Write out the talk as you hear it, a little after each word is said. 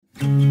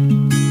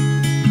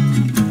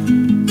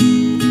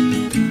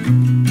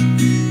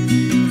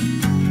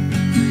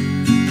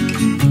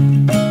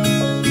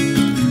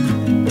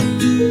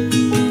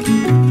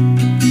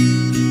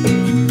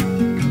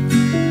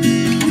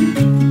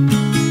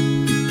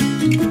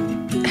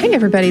Hey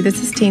everybody,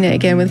 this is Tina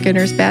again with Good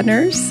Nurse, Bad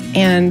Nurse,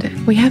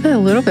 and we have a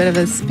little bit of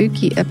a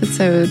spooky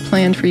episode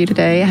planned for you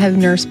today. I have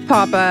Nurse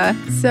Papa.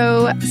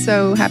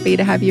 So happy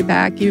to have you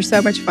back. You're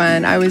so much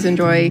fun. I always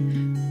enjoy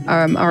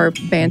our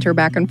banter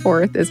back and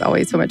forth. Is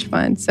always so much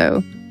fun.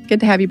 So good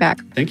to have you back.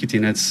 Thank you,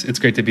 Tina. It's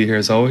great to be here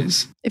as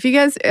always. If you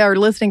guys are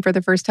listening for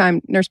the first time,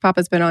 Nurse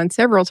Papa's been on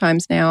several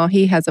times now.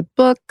 He has a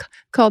book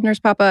called Nurse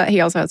Papa. He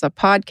also has a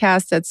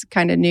podcast that's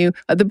kind of new.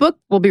 The book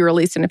will be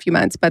released in a few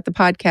months, but the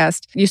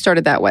podcast, you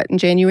started that, in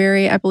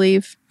January, I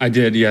believe? I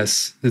did,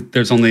 yes.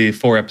 There's only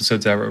 4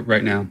 episodes out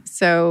right now.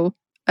 So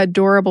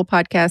adorable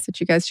podcast that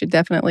you guys should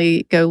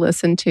definitely go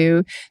listen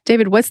to.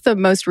 David, what's the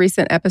most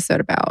recent episode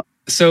about?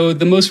 So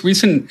the most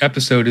recent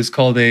episode is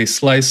called A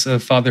Slice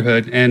of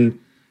Fatherhood. And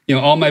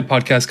all my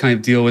podcasts kind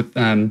of deal with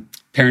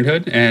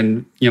parenthood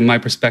and my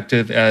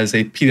perspective as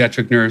a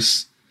pediatric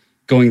nurse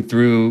going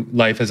through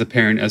life as a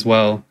parent as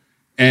well.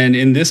 And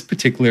in this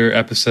particular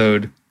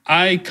episode,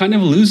 I kind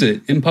of lose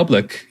it in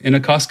public, in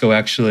a Costco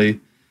actually.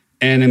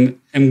 And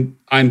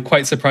I'm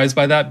quite surprised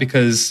by that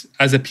because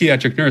as a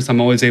pediatric nurse, I'm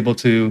always able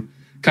to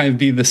kind of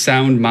be the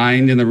sound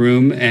mind in the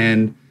room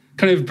and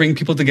kind of bring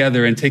people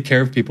together and take care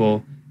of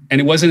people.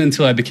 And it wasn't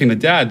until I became a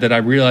dad that I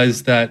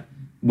realized that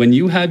when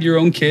you have your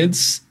own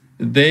kids,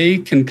 they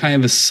can kind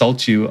of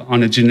assault you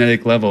on a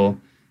genetic level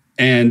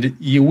and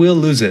you will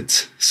lose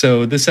it.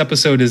 So this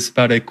episode is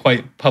about a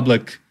quite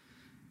public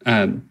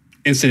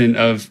incident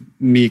of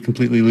me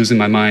completely losing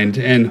my mind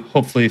and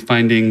hopefully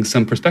finding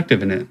some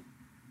perspective in it.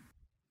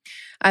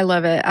 I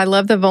love it. I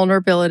love the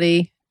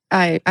vulnerability.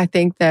 I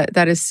think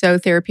that is so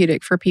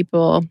therapeutic for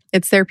people.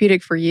 It's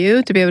therapeutic for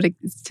you to be able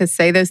to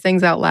say those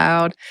things out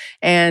loud.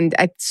 And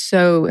it's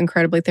so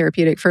incredibly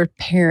therapeutic for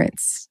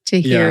parents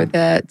to hear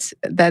that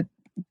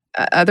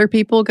other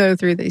people go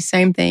through these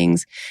same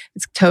things.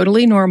 It's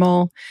totally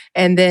normal.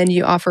 And then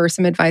you offer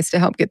some advice to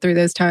help get through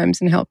those times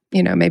and help,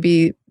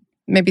 maybe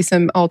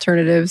some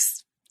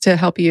alternatives to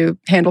help you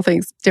handle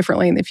things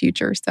differently in the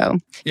future. So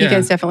you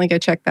guys definitely go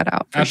check that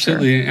out.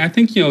 Absolutely. Sure. I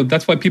think,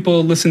 that's why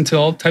people listen to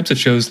all types of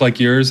shows like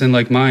yours and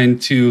like mine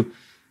to,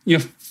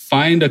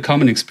 find a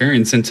common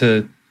experience and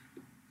to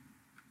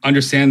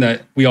understand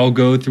that we all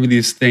go through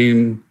these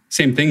same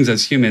things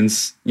as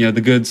humans, the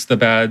goods, the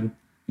bad.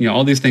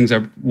 All these things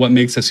are what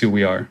makes us who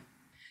we are.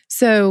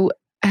 So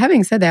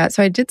having said that,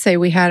 so I did say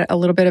we had a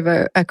little bit of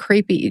a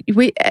creepy,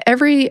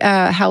 every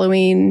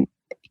Halloween,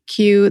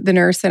 Q, the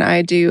nurse, and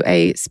I do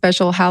a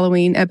special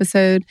Halloween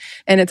episode.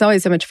 And it's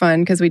always so much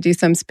fun because we do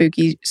some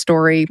spooky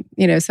story,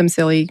 some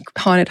silly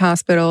haunted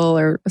hospital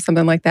or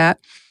something like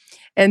that.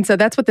 And so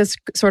that's what this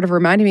sort of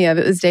reminded me of.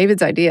 It was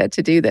David's idea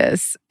to do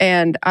this.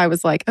 And I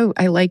was like, oh,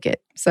 I like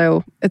it.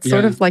 So it's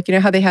sort of like,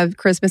 how they have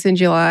Christmas in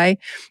July?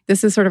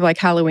 This is sort of like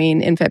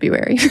Halloween in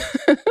February.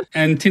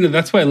 And Tina,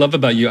 that's what I love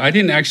about you. I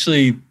didn't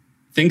actually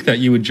think that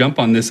you would jump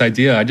on this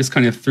idea. I just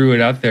kind of threw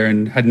it out there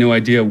and had no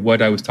idea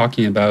what I was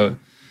talking about.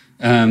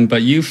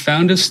 But you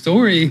found a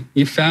story.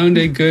 You found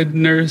a good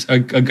nurse, a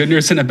good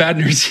nurse and a bad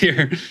nurse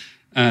here.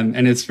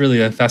 And it's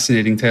really a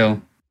fascinating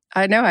tale.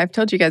 I know, I've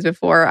told you guys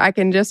before, I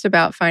can just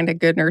about find a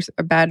good nurse,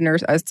 a bad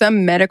nurse,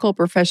 some medical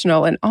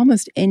professional in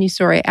almost any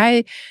story.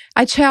 I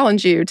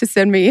challenge you to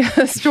send me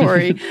a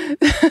story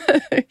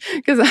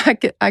because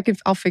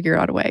I'll figure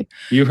out a way.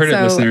 You heard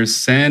it, listeners.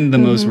 Send the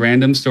most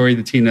random story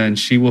to Tina and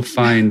she will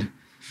find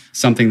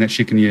something that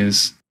she can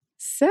use.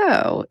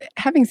 So,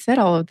 having said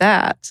all of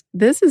that,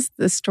 this is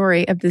the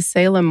story of the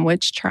Salem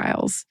witch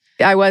trials.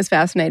 I was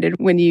fascinated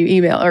when you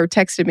emailed or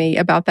texted me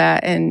about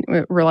that and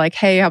were like,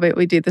 hey, how about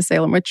we do the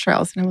Salem witch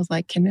trials? And I was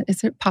like,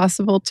 is it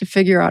possible to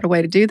figure out a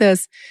way to do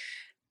this?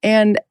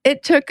 And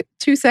it took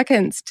 2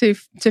 seconds to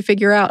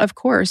figure out, of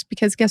course,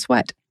 because guess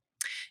what?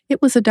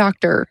 It was a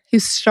doctor who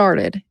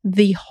started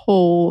the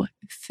whole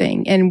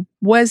thing. And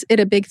was it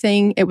a big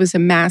thing? It was a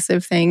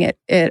massive thing.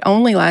 It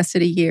only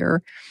lasted a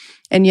year.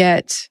 And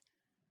yet,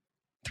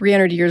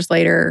 300 years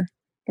later,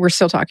 we're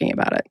still talking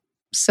about it.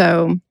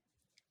 So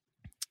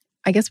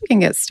I guess we can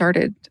get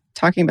started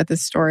talking about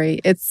this story.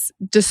 It's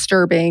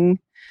disturbing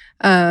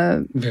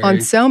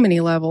on so many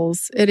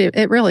levels.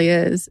 It really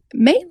is.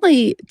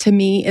 Mainly, to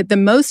me, the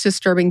most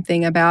disturbing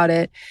thing about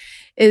it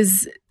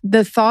is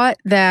the thought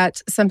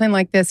that something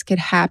like this could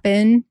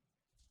happen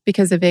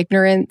because of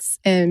ignorance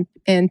and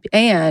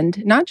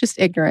not just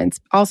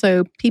ignorance,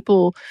 also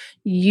people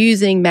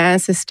using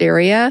mass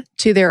hysteria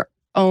to their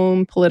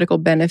own political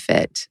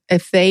benefit.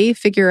 If they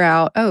figure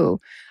out,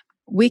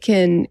 we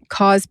can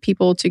cause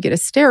people to get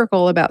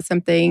hysterical about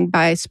something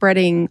by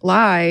spreading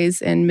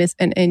lies and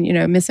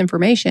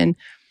misinformation,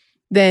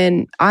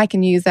 then I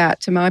can use that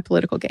to my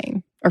political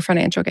gain or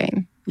financial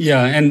gain.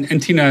 Yeah,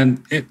 and Tina,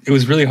 it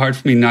was really hard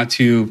for me not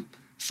to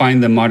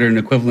find the modern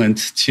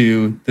equivalent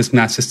to this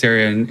mass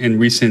hysteria and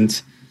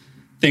recent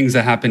things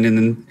that happened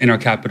in our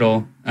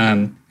capital.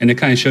 And it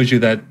kind of shows you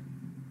that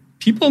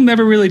people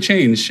never really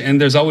change, and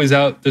there's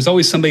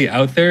always somebody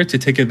out there to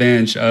take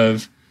advantage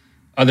of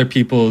other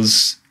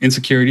people's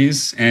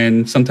insecurities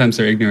and sometimes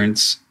their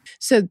ignorance.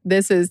 So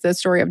this is the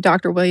story of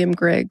Dr. William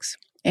Griggs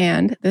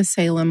and the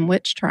Salem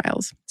witch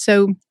trials.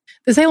 So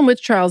The Salem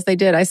witch trials,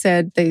 I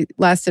said they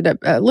lasted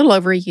a little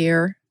over a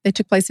year. They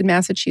took place in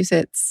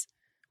Massachusetts,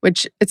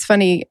 which it's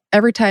funny,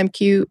 every time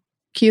Q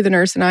the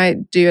nurse and I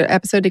do an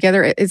episode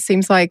together, it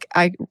seems like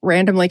I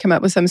randomly come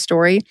up with some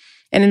story.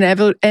 And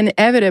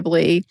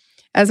inevitably,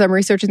 as I'm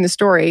researching the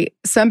story,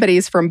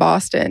 somebody's from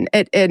Boston.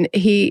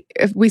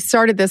 If we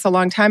started this a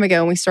long time ago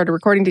and we started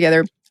recording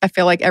together, I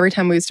feel like every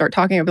time we would start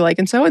talking, I'd be like,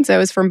 and so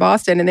is from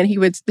Boston. And then he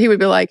would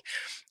be like,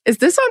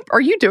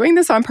 are you doing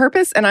this on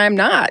purpose? And I'm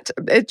not.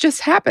 It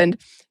just happened.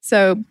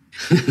 So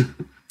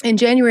in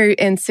January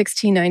in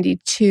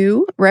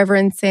 1692,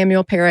 Reverend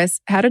Samuel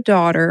Parris had a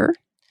daughter.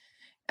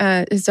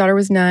 His daughter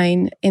was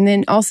 9. And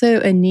then also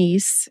a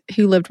niece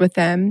who lived with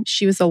them.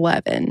 She was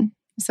 11.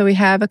 So we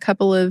have a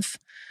couple of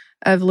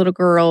little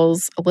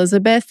girls.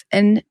 Elizabeth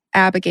and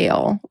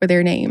Abigail were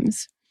their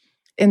names.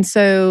 And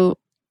so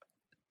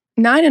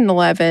 9 and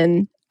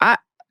 11,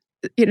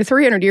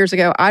 300 years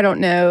ago, I don't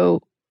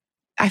know.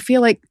 I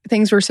feel like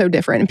things were so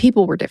different and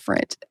people were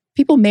different.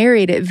 People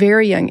married at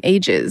very young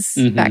ages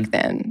back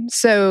then.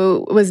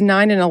 So was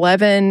 9 and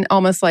 11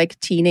 almost like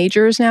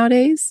teenagers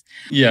nowadays?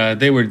 Yeah,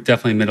 they were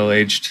definitely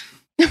middle-aged.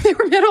 They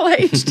were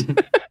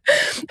middle-aged.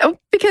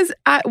 Because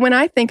when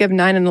I think of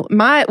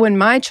when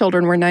my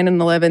children were 9 and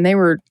 11, they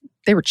were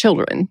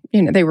children.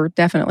 They were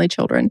definitely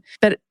children.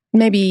 But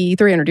maybe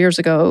 300 years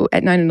ago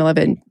at 9 and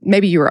 11,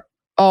 maybe you were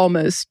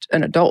almost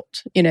an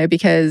adult,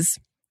 because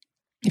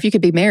if you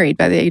could be married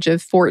by the age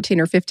of 14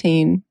 or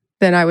 15,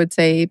 then I would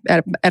say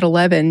at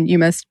 11, you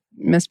must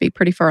be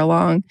pretty far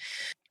along.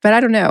 But I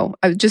don't know.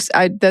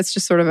 That's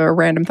just sort of a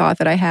random thought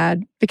that I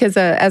had because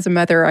as a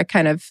mother, I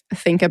kind of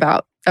think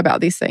about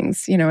these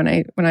things, when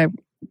I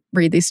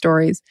read these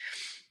stories.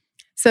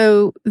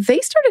 So they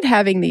started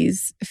having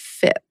these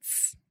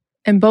fits,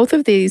 and both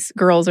of these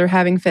girls are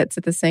having fits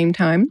at the same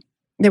time.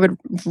 They would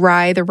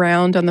writhe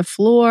around on the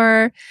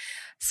floor.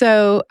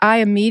 So I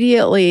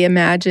immediately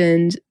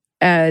imagined,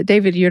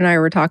 David, you and I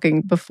were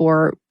talking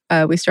before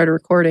we started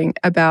recording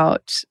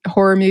about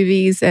horror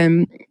movies,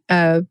 and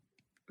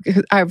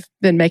I've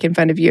been making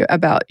fun of you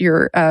about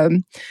your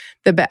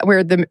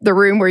the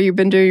room where you've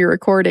been doing your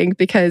recording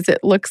because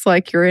it looks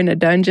like you're in a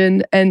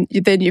dungeon, and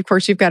then of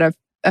course you've got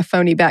a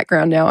phony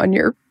background now on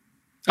your.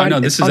 Oh no,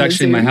 this is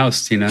actually my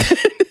house, Tina.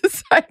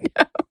 I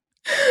know.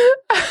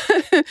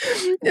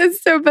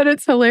 But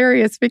it's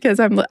hilarious because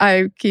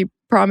I keep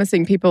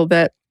promising people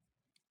that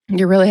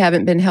you really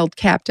haven't been held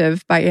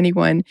captive by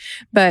anyone,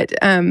 but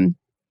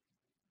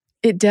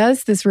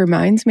this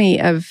reminds me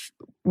of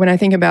when I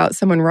think about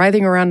someone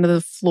writhing around on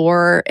the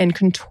floor and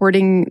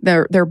contorting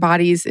their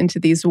bodies into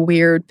these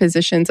weird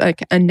positions,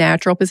 like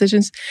unnatural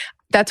positions.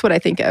 That's what I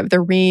think of. The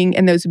Ring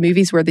and those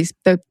movies where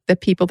the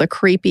people, the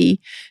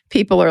creepy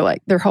people are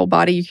like their whole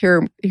body.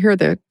 You hear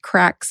the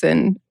cracks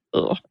and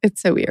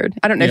it's so weird.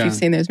 I don't know if you've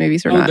seen those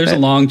movies or not. There's a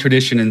long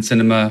tradition in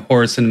cinema,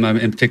 horror cinema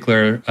in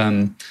particular,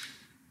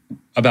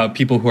 about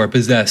people who are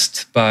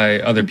possessed by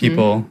other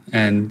people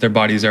and their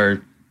bodies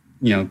are,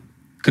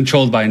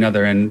 controlled by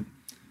another. And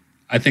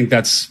I think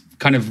that's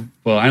kind of,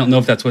 I don't know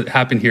if that's what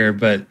happened here,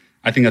 but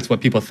I think that's what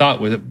people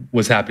thought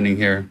was happening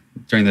here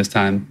during this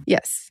time.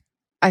 Yes.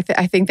 I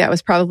think that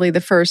was probably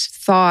the first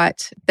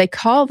thought. They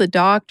call the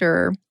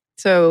doctor.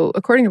 So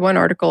according to one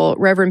article,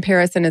 Reverend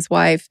Parris and his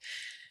wife,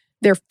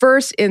 their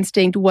first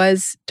instinct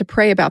was to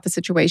pray about the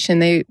situation.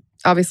 They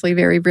obviously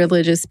very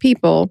religious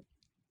people.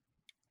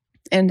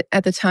 And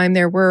at the time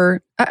there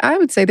were, I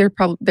would say there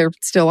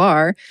still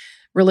are,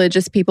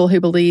 religious people who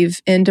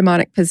believe in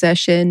demonic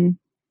possession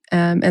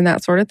and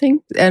that sort of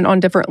thing. And on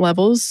different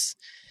levels,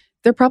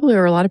 there probably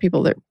are a lot of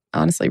people that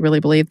honestly really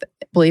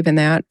believe in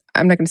that.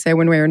 I'm not going to say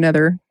one way or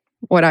another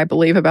what I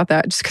believe about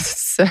that just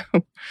because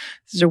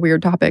it's a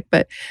weird topic.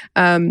 But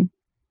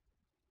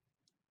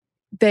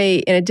they,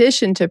 in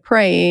addition to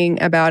praying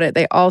about it,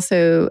 they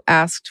also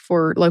asked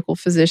for local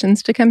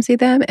physicians to come see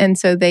them. And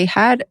so they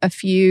had a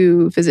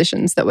few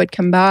physicians that would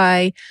come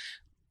by,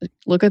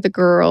 look at the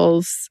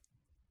girls,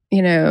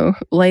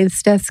 lay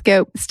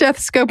the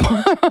stethoscope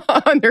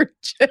on their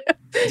chest.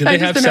 Did they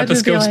have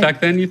stethoscopes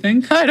back then, you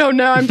think? I don't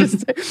know. I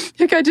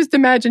just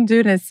imagine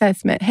doing an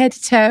assessment, head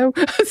to toe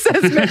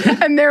assessment,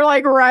 and they're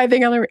like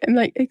writhing on and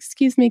like,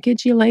 excuse me,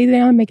 could you lay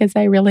down because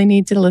I really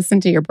need to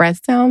listen to your breath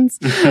sounds.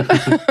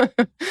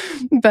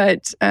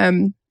 But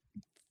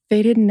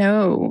they didn't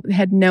know,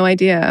 had no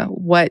idea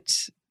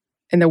what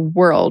in the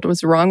world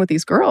was wrong with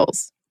these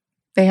girls.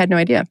 They had no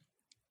idea.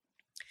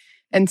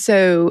 And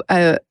so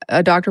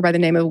a doctor by the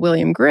name of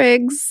William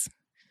Griggs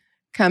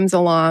comes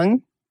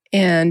along,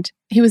 and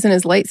he was in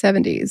his late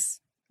 70s.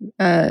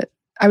 I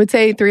would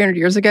say 300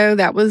 years ago,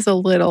 that was a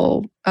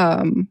little,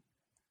 not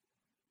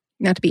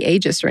to be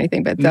ageist or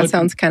anything, but that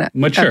sounds kind of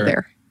mature up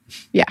there.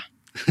 Yeah.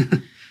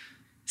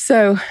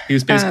 So he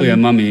was basically a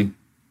mummy.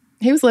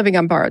 He was living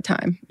on borrowed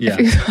time. Yeah.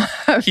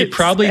 He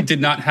probably did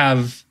not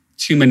have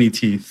too many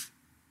teeth.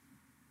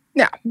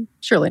 No,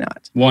 surely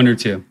not. One or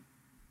two.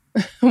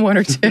 One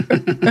or two.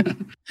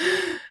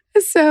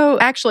 So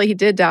actually, he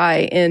did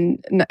die in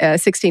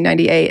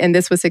 1698, and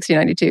this was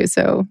 1692.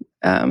 So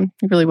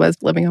he really was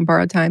living on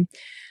borrowed time.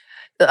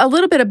 a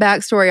little bit of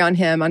backstory on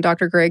him, on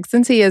Dr. Griggs,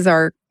 since he is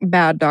our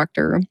bad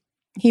doctor.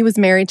 He was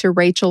married to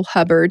Rachel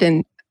Hubbard,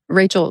 and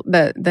Rachel,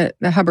 the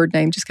Hubbard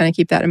name, just kind of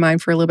keep that in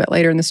mind for a little bit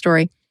later in the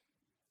story.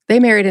 They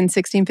married in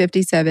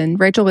 1657.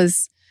 Rachel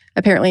was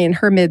apparently in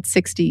her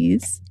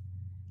mid-60s.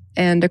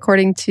 And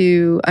according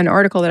to an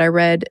article that I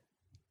read,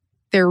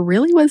 there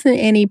really wasn't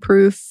any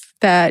proof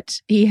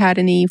that he had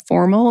any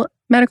formal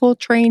medical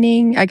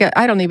training. I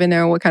don't even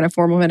know what kind of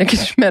formal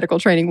medical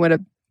training would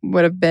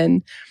have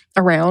been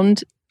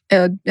around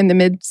in the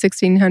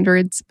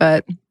mid-1600s,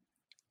 but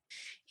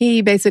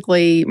he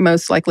basically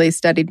most likely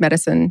studied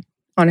medicine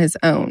on his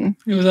own.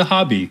 It was a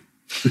hobby.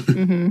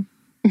 Mm-hmm.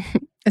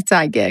 A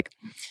side gig.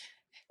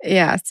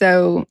 Yeah,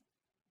 so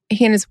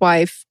he and his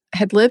wife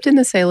had lived in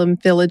the Salem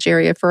Village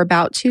area for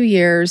about 2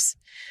 years,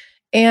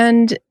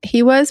 and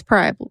he was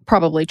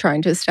probably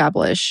trying to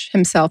establish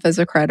himself as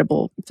a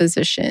credible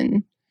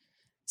physician.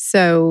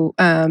 So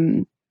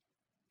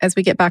as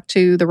we get back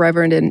to the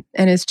Reverend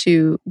and his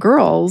two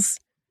girls,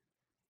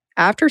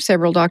 after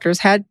several doctors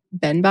had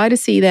been by to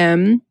see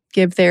them,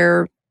 give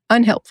their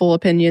unhelpful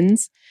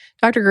opinions,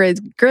 Dr.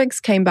 Griggs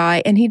came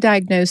by and he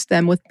diagnosed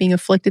them with being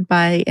afflicted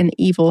by an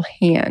evil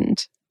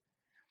hand.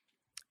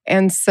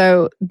 And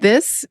so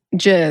this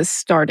just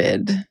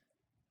started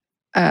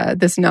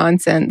this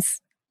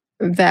nonsense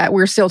that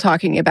we're still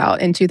talking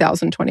about in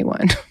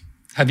 2021.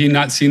 Have you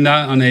not seen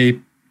that on a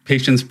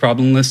patient's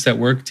problem list at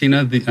work,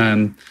 Tina? The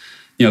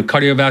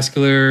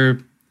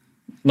cardiovascular,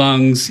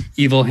 lungs,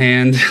 evil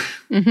hand.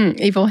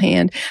 Mm-hmm, evil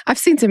hand. I've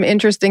seen some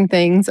interesting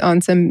things on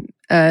some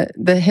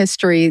the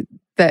history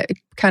that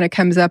kind of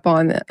comes up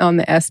on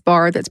the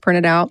S-bar that's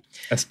printed out.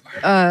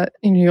 S-bar.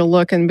 And you'll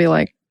look and be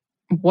like,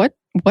 what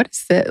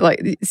is it? Like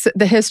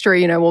the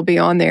history, will be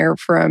on there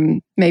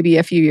from maybe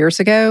a few years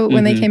ago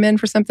when they came in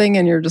for something,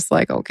 and you're just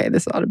like, okay,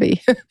 this ought to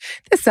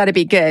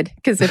be good,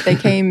 because if they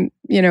came,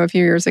 a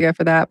few years ago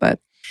for that. But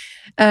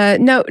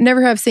no,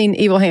 never have seen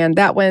evil hand.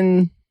 That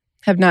one,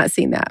 have not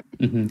seen that.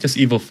 Mm-hmm. Just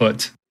evil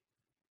foot.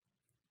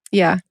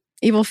 Yeah,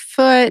 evil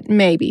foot,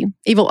 maybe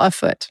evil a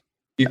foot.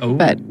 Yeah, oh.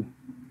 But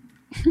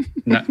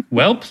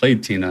well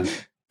played, Tina.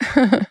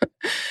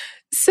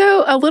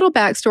 So a little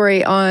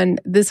backstory on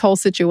this whole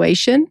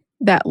situation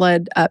that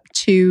led up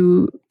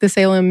to the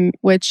Salem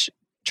witch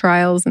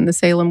trials and the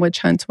Salem witch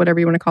hunts, whatever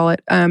you want to call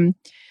it.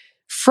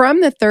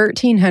 From the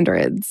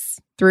 1300s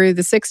through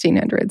the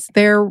 1600s,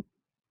 there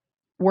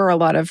were a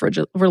lot of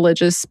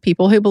religious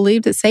people who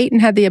believed that Satan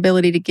had the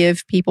ability to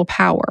give people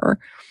power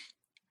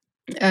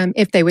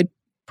if they would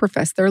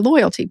profess their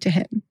loyalty to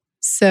him.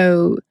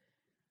 So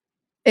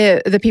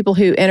the people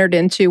who entered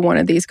into one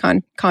of these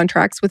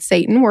contracts with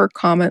Satan were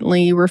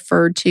commonly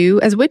referred to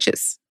as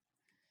witches.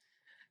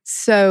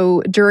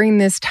 So during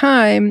this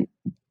time,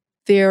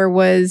 there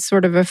was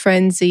sort of a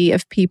frenzy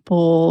of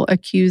people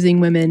accusing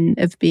women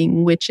of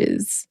being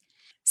witches.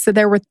 So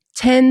there were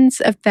tens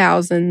of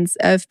thousands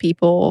of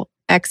people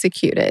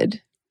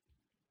executed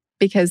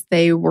because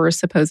they were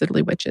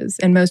supposedly witches.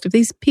 And most of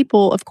these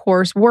people, of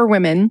course, were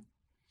women.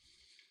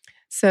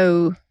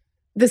 So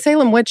the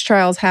Salem witch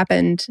trials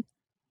happened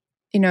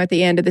at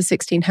the end of the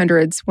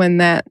 1600s, when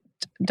that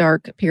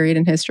dark period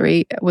in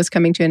history was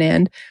coming to an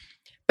end.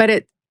 But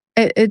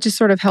it just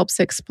sort of helps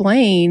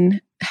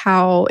explain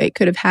how it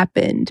could have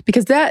happened,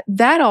 because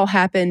that all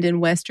happened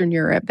in Western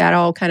Europe. That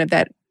all kind of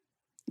that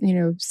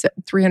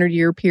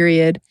 300-year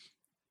period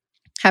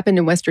happened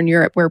in Western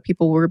Europe, where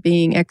people were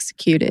being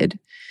executed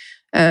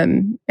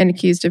and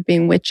accused of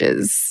being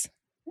witches.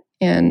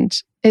 And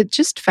it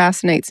just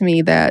fascinates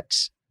me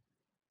that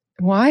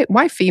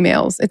why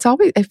females? It's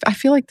always, I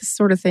feel like this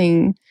sort of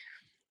thing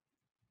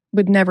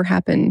would never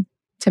happen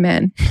to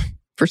men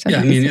for some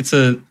reason. I mean, it's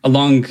a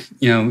long,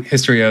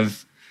 history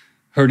of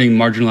hurting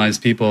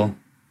marginalized people.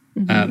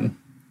 Mm-hmm.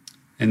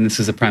 And this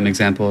is a prime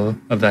example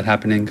of that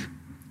happening.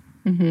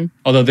 Mm-hmm.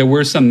 Although there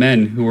were some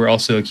men who were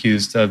also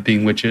accused of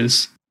being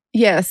witches.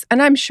 Yes.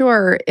 And I'm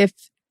sure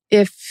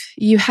if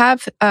you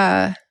have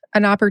an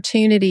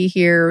opportunity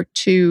here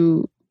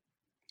to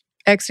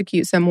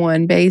execute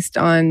someone based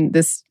on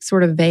this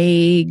sort of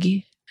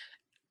vague,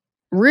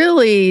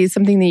 really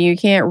something that you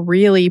can't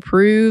really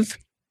prove,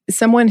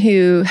 someone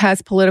who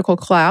has political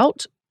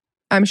clout,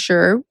 I'm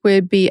sure,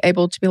 would be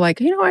able to be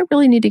like, I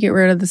really need to get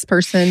rid of this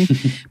person.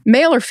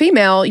 Male or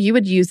female, you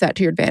would use that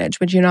to your advantage,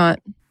 would you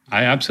not?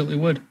 I absolutely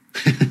would.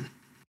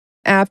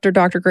 After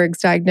Dr. Griggs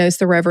diagnosed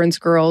the Reverend's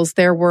girls,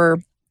 there were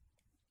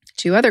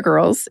two other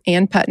girls,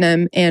 Ann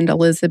Putnam and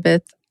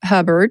Elizabeth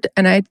Hubbard.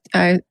 And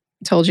I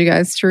told you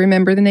guys to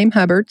remember the name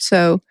Hubbard.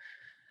 So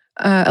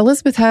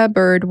Elizabeth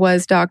Hubbard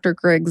was Dr.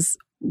 Griggs'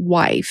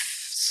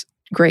 wife's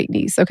great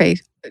niece. Okay,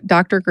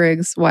 Dr.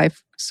 Griggs'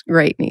 wife's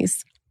great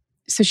niece.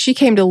 So she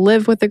came to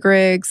live with the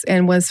Griggs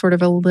and was sort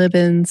of a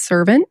live-in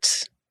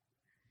servant.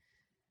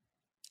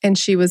 And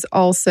she was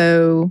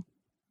also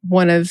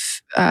one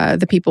of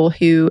the people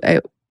who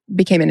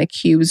became an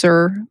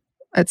accuser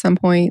at some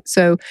point.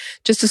 So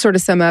just to sort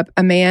of sum up,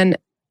 a man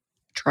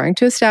trying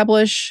to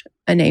establish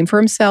a name for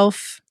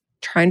himself,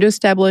 trying to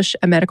establish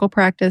a medical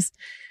practice,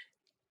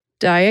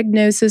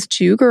 diagnoses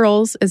 2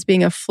 girls as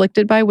being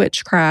afflicted by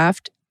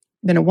witchcraft.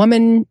 Then a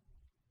woman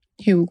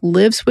who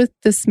lives with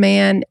this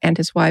man and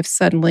his wife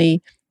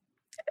suddenly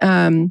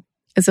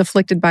is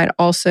afflicted by it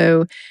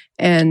also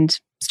and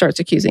starts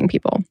accusing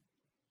people.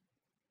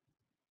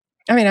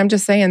 I mean, I'm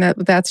just saying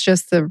that that's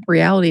just the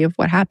reality of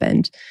what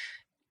happened.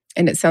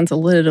 And it sounds a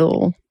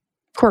little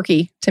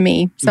quirky to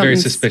me. Very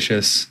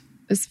suspicious.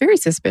 It's very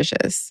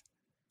suspicious.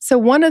 So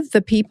one of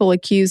the people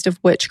accused of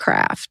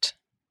witchcraft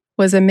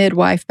was a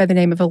midwife by the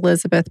name of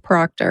Elizabeth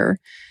Proctor.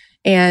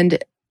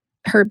 And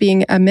her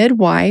being a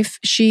midwife,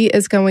 she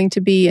is going to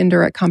be in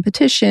direct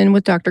competition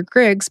with Dr.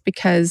 Griggs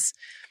because,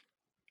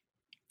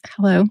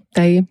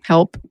 they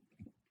help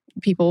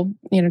people,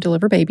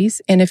 deliver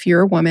babies. And if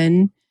you're a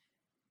woman,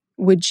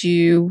 would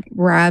you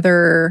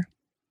rather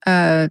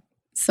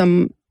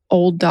some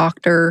old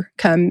doctor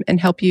come and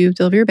help you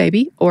deliver your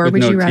baby? Or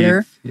would you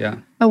rather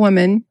a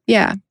woman?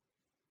 Yeah.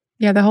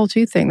 Yeah, the whole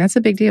tooth thing. That's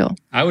a big deal.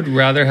 I would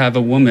rather have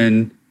a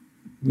woman,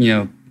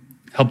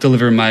 help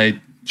deliver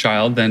my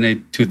child than a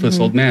toothless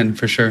old man,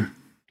 for sure.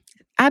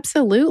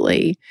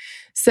 Absolutely.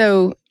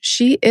 So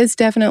she is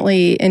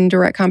definitely in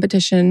direct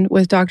competition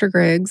with Dr.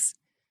 Griggs.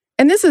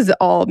 And this is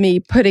all me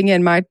putting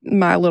in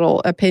my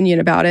little opinion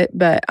about it,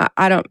 but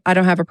I don't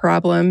have a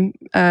problem.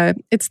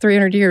 It's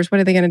 300 years. What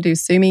are they going to do?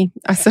 Sue me?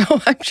 So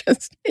I'm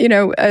just,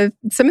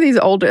 some of these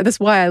older. That's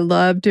why I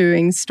love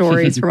doing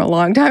stories from a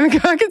long time ago.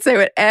 I can say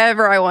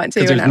whatever I want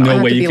to, because there's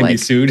no way you can be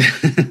sued.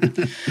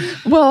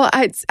 Well,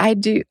 I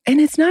do, and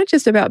it's not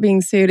just about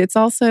being sued. It's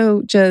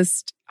also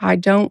just I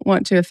don't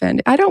want to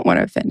offend. I don't want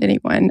to offend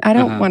anyone. I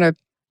don't want to.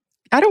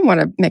 I don't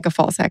want to make a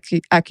false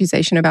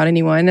accusation about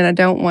anyone, and I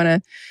don't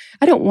want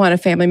a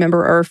family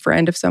member or a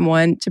friend of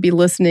someone to be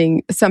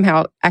listening,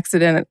 somehow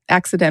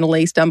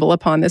accidentally stumble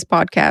upon this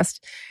podcast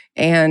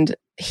and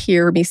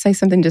hear me say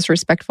something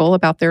disrespectful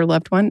about their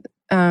loved one.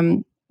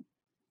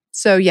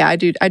 So yeah, I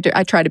do.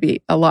 I try to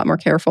be a lot more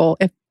careful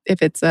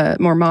if it's a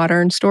more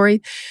modern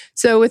story.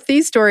 So with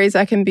these stories,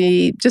 I can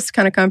be just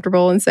kind of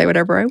comfortable and say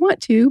whatever I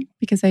want to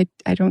because I'm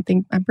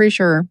pretty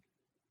sure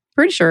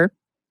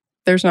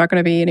there's not going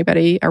to be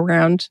anybody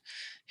around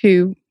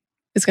who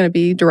is going to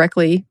be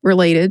directly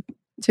related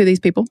to these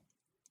people.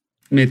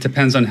 I mean, it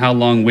depends on how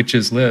long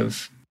witches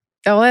live.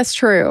 Oh, that's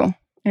true.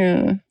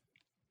 Yeah,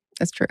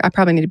 that's true. I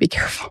probably need to be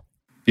careful.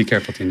 Be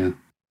careful, Tina.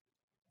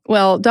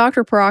 Well,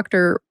 Dr.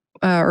 Proctor,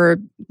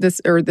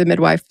 the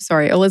midwife,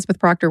 Elizabeth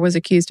Proctor was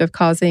accused of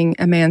causing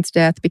a man's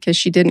death because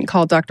she didn't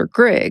call Dr.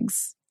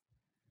 Griggs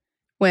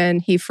when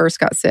he first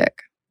got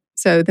sick.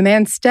 So the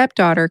man's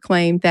stepdaughter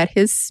claimed that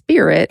his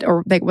spirit,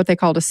 or what they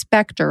called a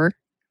specter,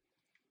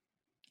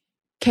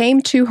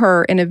 came to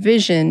her in a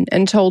vision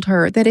and told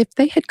her that if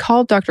they had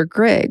called Dr.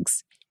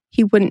 Griggs,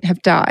 he wouldn't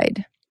have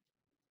died.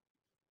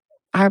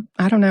 I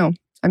don't know.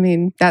 I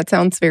mean, that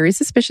sounds very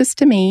suspicious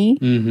to me.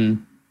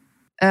 Mm-hmm.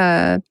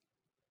 I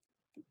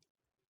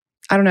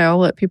don't know. I'll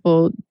let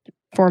people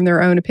form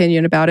their own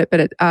opinion about it.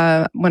 But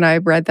when I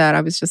read that,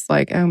 I was just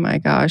like, oh my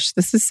gosh,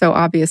 this is so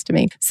obvious to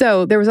me.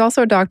 So there was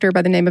also a doctor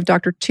by the name of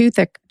Dr.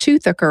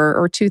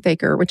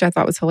 Toothaker, which I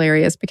thought was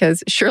hilarious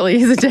because surely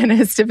he's a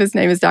dentist if his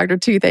name is Dr.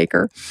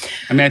 Toothaker.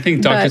 I mean, I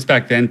think doctors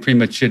back then pretty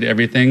much did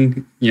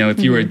everything. If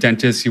you were a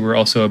dentist, you were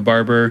also a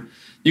barber.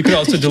 You could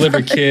also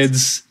deliver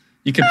kids.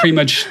 You could pretty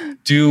much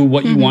do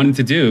what you wanted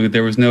to do.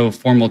 There was no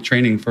formal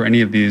training for any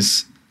of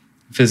these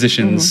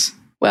physicians.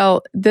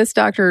 Well, this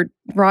Dr.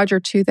 Roger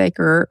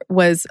Toothaker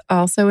was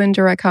also in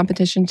direct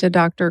competition to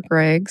Dr.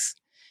 Griggs.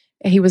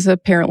 He was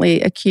apparently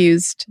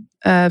accused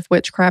of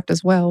witchcraft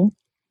as well.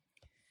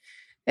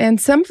 And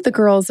some of the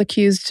girls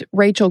accused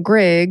Rachel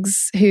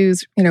Griggs,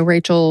 who's,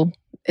 Rachel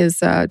is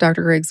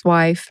Dr. Griggs'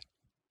 wife,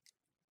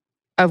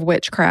 of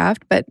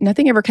witchcraft, but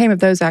nothing ever came of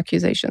those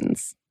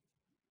accusations.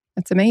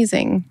 That's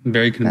amazing.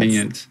 Very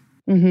convenient.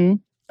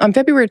 On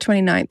February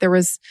 29th, there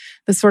was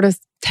this sort of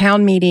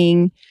town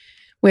meeting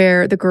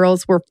where the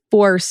girls were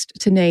forced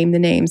to name the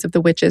names of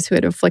the witches who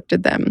had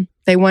afflicted them.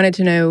 They wanted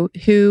to know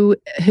who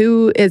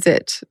is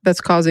it that's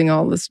causing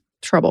all this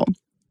trouble.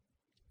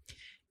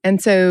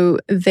 And so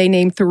they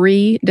named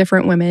 3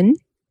 different women.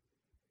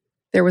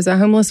 There was a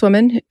homeless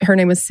woman. Her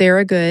name was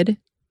Sarah Good.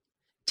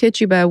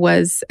 Tituba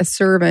was a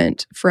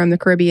servant from the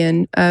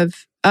Caribbean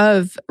of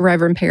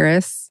Reverend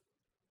Paris.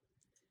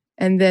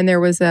 And then there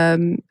was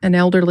an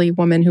elderly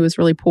woman who was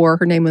really poor.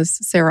 Her name was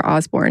Sarah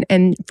Osborne.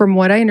 And from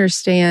what I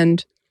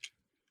understand,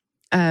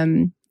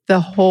 the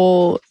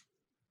whole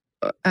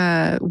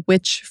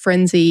witch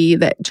frenzy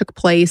that took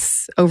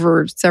place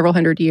over several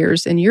hundred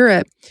years in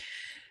Europe,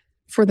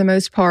 for the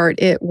most part,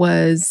 it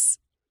was,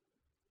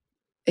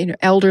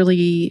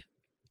 elderly,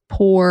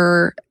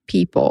 poor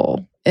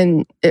people,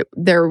 and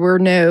there were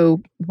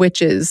no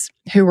witches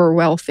who were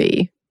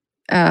wealthy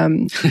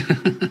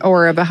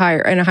or of a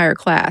higher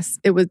class.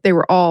 They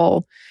were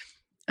all,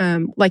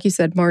 like you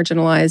said,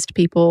 marginalized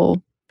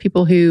people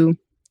who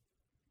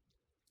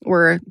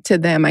were, to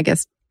them, I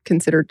guess,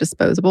 considered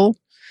disposable.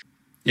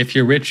 If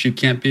you're rich, you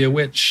can't be a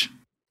witch.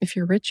 If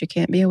you're rich, you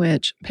can't be a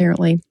witch,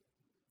 apparently.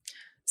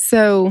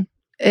 So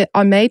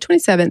on May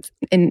 27th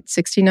in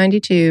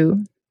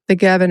 1692, the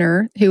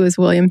governor, who was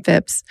William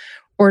Phipps,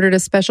 ordered a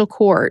special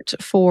court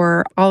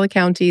for all the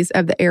counties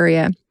of the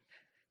area.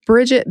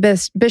 Bridget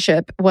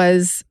Bishop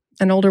was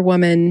an older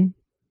woman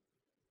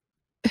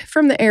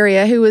from the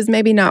area who was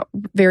maybe not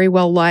very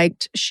well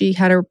liked. She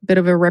had a bit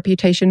of a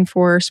reputation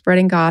for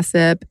spreading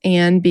gossip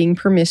and being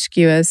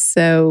promiscuous.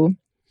 So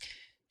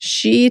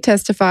she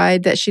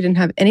testified that she didn't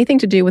have anything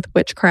to do with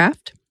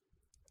witchcraft.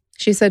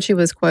 She said she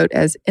was, quote,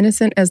 as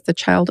innocent as the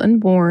child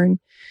unborn,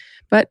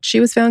 but she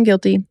was found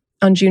guilty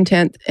on June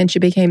 10th, and she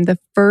became the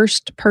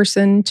first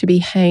person to be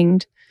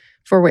hanged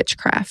for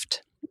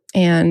witchcraft.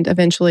 And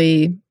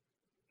eventually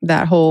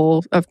that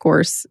whole, of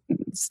course,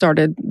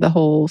 started the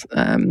whole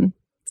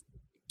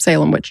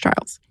Salem witch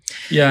trials.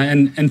 Yeah,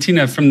 and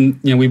Tina,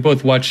 we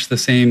both watched the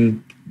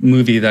same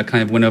movie that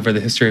kind of went over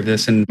the history of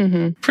this,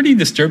 and pretty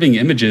disturbing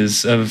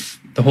images of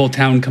the whole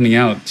town coming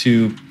out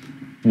to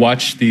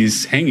watch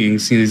these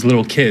hangings, these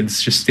little kids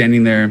just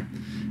standing there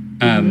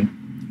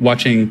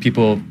watching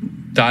people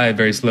die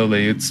very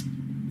slowly. It's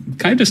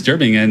kind of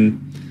disturbing, and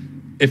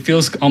it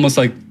feels almost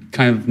like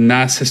kind of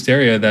mass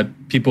hysteria that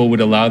people would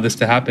allow this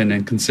to happen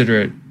and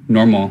consider it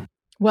normal.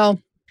 Well,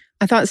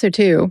 I thought so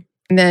too.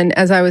 And then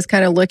as I was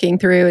kind of looking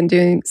through and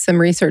doing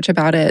some research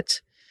about it,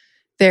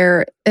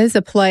 there is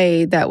a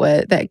play that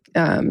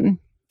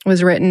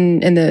was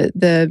written in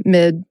the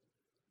mid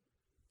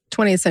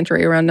 20th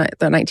century, around the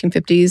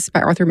 1950s,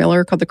 by Arthur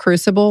Miller, called The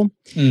Crucible.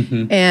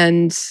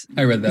 And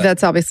I read that.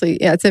 That's obviously,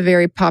 it's a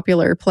very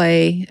popular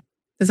play.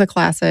 It's a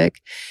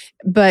classic,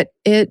 but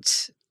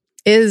it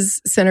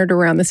is centered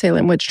around the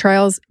Salem witch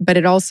trials, but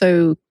it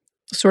also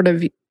sort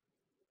of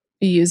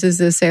uses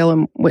the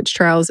Salem witch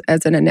trials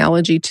as an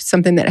analogy to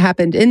something that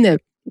happened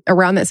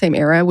around that same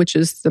era, which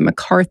is the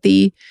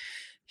McCarthy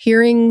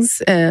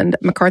hearings and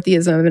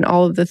McCarthyism and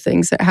all of the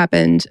things that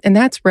happened. And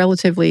that's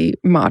relatively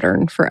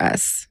modern for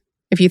us,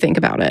 if you think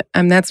about it.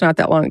 That's not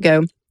that long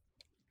ago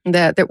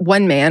that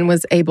one man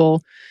was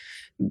able,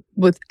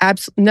 with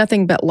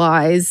nothing but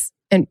lies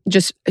and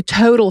just a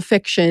total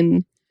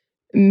fiction,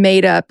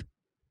 made up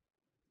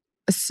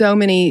so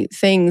many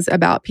things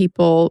about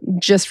people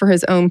just for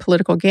his own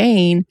political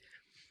gain.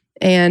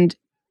 And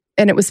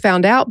it was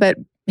found out, but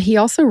he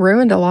also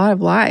ruined a lot of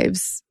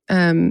lives. I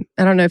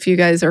don't know if you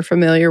guys are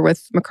familiar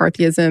with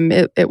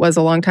McCarthyism. It was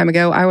a long time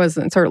ago. I was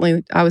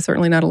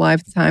certainly not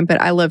alive at the time,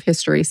 but I love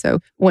history. So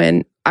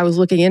when I was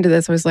looking into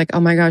this, I was like, oh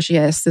my gosh,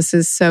 yes, this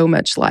is so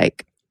much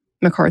like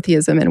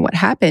McCarthyism and what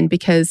happened,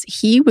 because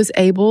he was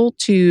able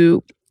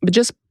to,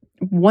 just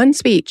one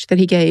speech that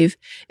he gave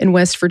in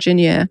West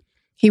Virginia,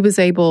 he was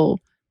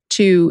able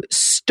to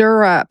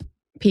stir up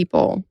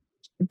people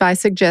by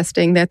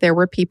suggesting that there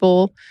were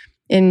people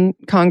in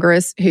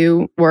Congress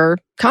who were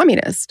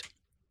communist.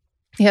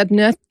 He had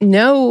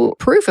no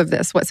proof of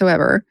this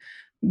whatsoever,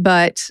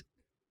 but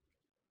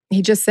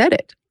he just said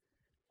it.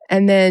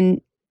 And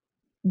then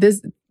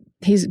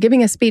he's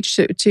giving a speech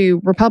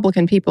to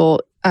Republican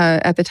people.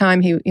 At the time,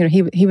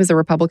 he was a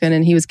Republican,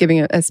 and he was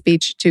giving a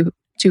speech to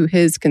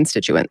his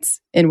constituents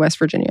in West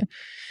Virginia.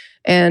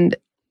 And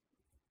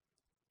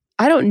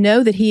I don't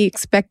know that he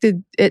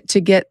expected it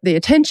to get the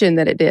attention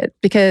that it did,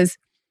 because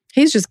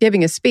he's just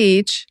giving a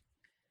speech,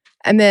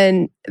 and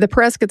then the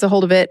press gets a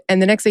hold of it,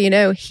 and the next thing you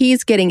know,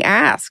 he's getting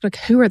asked, like,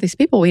 who are these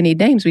people? We need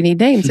names.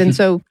 And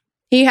so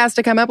he has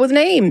to come up with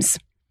names.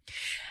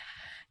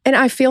 And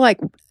I feel like,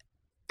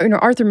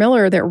 Arthur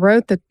Miller, that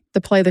wrote the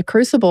play The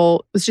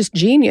Crucible, was just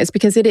genius,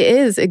 because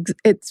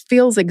it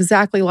feels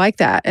exactly like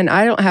that. And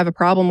I don't have a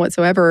problem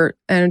whatsoever,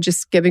 and I'm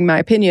just giving my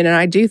opinion. And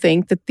I do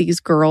think that these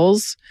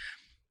girls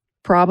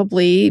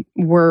probably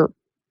were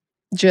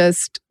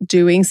just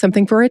doing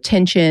something for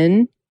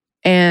attention,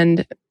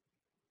 and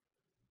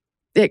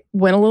it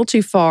went a little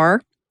too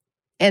far.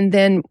 And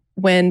then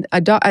when a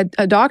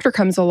doctor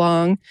comes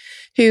along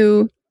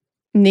who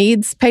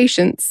needs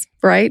patients,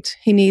 right?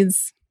 He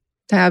needs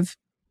to have,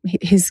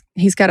 he's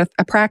got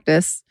a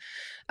practice,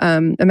 a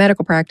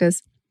medical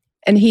practice.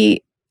 And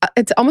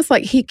it's almost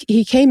like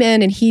he came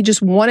in and he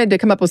just wanted to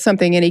come up with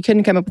something, and he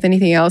couldn't come up with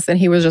anything else. And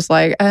he was just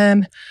like,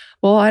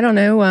 well, I don't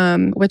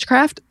know,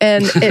 witchcraft.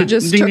 And it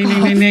just ding, took ding,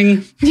 off. Ding, ding,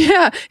 ding.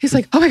 Yeah. He's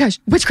like, oh my gosh,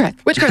 witchcraft.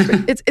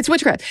 It's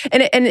witchcraft.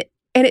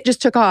 And it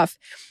just took off.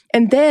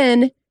 And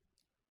then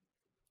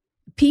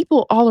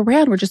people all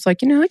around were just like,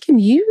 I can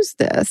use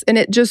this.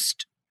 And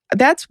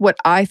that's what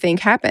I think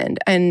happened.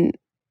 And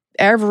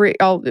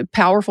all the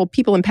powerful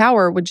people in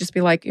power would just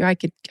be like, I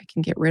can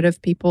get rid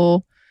of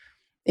people,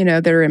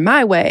 that are in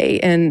my way.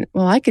 And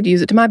well, I could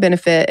use it to my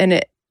benefit.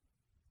 And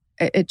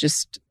it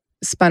just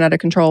spun out of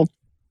control.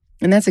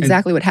 And that's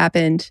exactly what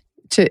happened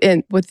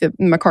with the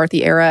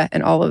McCarthy era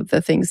and all of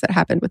the things that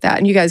happened with that.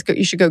 And you guys,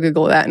 you should go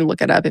Google that and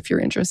look it up if you're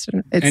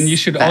interested. And you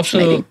should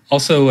also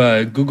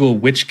Google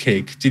witch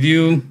cake. Did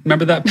you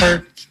remember that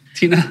part,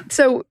 Tina?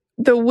 So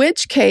the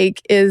witch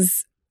cake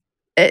is,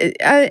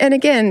 and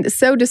again,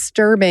 so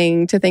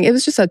disturbing to think. It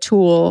was just a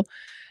tool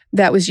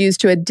that was used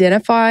to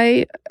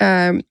identify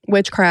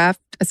witchcraft.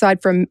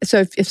 Aside from,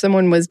 so if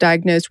someone was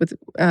diagnosed with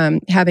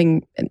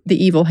having the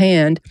evil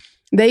hand,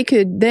 they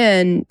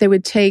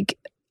would take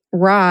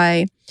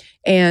rye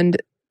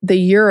and the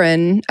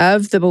urine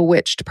of the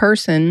bewitched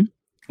person.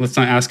 Let's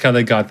not ask how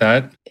they got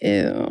that.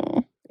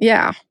 Ew.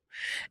 Yeah.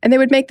 And they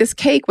would make this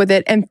cake with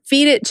it and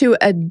feed it to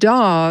a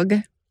dog.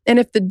 And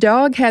if the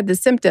dog had the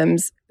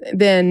symptoms,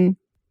 then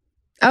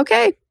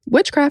okay,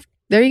 witchcraft.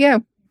 There you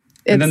go.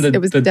 It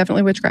was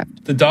definitely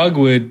witchcraft. The dog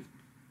would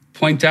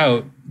point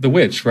out the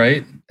witch,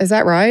 right? Is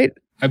that right?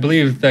 I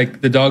believe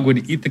like the dog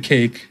would eat the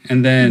cake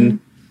and then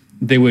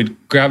they would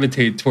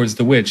gravitate towards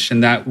the witch,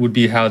 and that would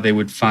be how they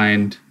would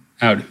find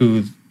out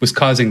who was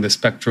causing the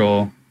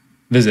spectral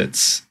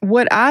visits.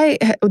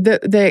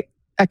 The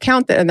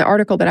account that in the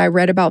article that I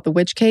read about the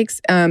witch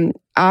cakes,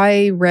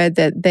 I read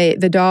that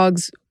the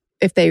dogs,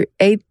 if they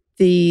ate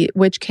the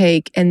witch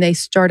cake and they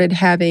started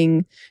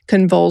having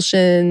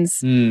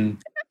convulsions,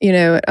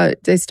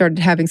 they started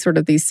having sort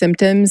of these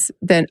symptoms,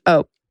 then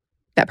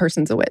that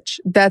person's a witch.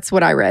 That's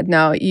what I read.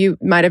 Now, you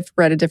might have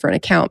read a different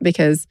account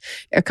because,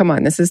 come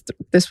on, this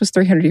was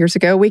 300 years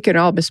ago. We can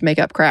all just make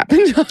up crap,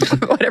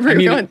 whatever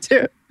you're going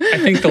to. I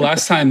think the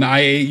last time I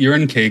ate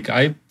urine cake,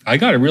 I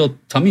got a real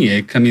tummy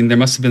ache. I mean, there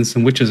must have been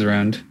some witches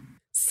around.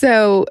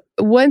 So,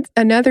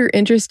 another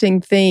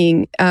interesting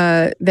thing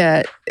back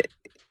in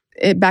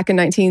the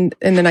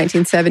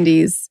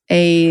 1970s,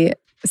 a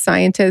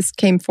scientist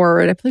came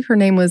forward. I believe her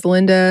name was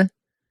Linda.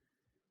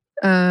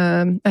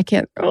 I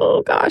can't,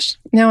 oh gosh.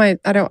 Now I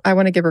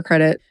want to give her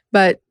credit.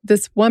 But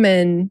this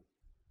woman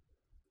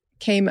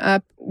came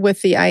up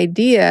with the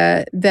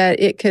idea that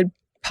it could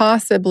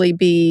possibly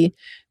be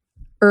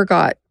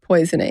ergot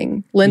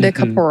poisoning. Linda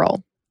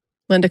Kaporal,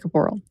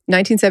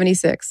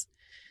 1976.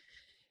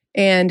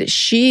 And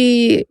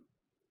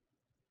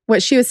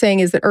what she was saying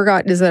is that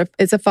ergot is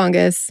a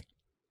fungus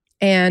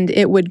and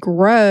it would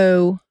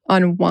grow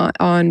on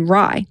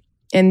rye.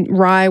 And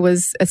rye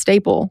was a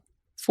staple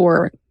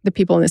for the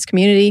people in this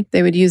community.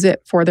 They would use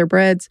it for their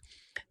breads.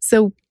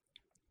 So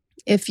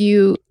if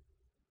you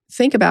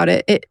think about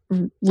it, it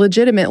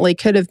legitimately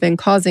could have been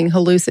causing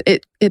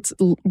hallucinations. It's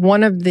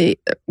one of the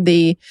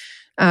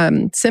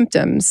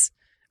symptoms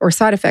or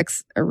side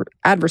effects or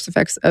adverse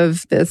effects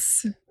of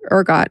this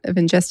ergot, of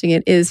ingesting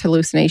it, is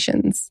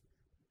hallucinations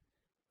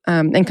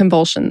and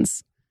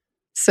convulsions.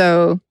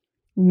 So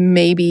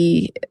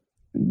maybe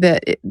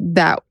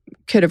that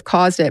could have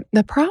caused it.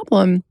 The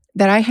problem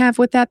that I have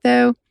with that,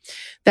 though,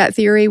 that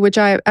theory, which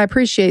I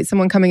appreciate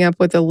someone coming up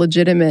with a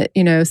legitimate,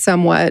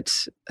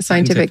 somewhat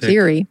scientific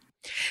theory.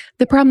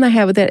 The problem I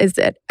have with that is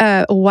that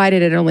why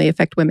did it only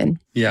affect women?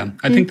 Yeah,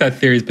 I think that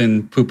theory's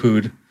been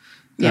poo-pooed.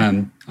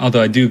 Yeah.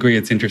 Although I do agree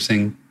it's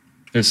interesting.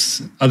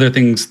 There's other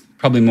things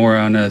probably more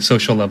on a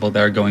social level that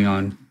are going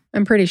on.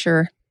 I'm pretty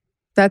sure.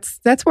 That's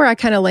where I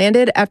kind of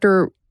landed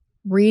after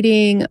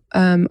reading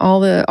all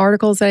the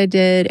articles that I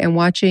did and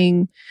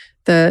watching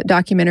the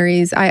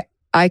documentaries.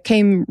 I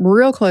came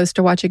real close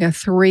to watching a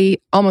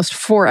almost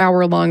 4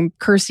 hour long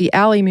Kirstie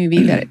Alley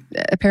movie that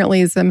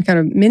apparently is some kind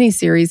of mini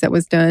series that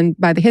was done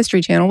by the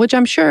History Channel, which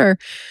I'm sure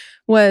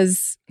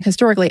was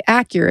historically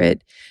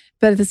accurate.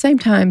 But at the same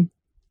time,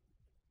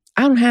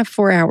 I don't have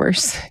 4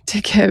 hours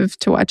to give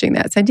to watching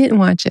that. So I didn't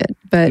watch it.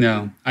 But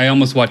no, I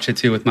almost watched it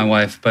too with my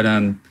wife. But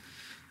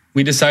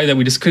we decided that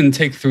we just couldn't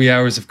take 3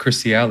 hours of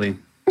Kirstie Alley.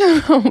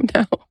 Oh,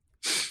 no.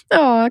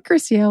 Oh,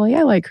 Kirstie Alley.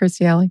 I like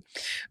Kirstie Alley.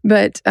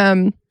 But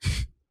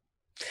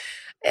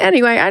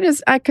anyway,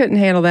 I couldn't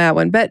handle that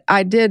one. But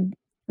I did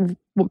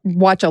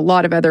watch a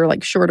lot of other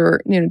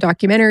shorter,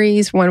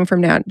 documentaries, one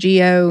from Nat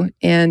Geo.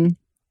 And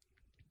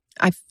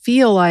I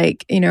feel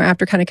like,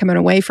 after kind of coming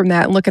away from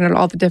that and looking at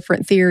all the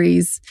different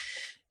theories,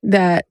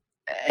 that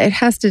it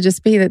has to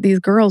just be that these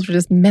girls were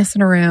just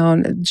messing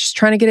around, just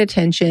trying to get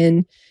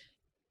attention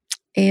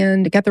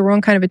and got the wrong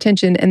kind of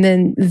attention. And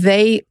then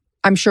they,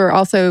 I'm sure,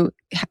 also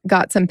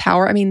got some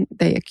power. I mean,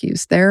 they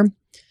accused their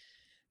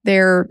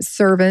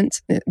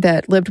servant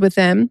that lived with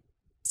them.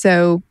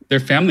 So their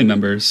family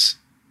members.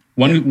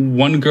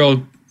 One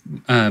girl,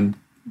 I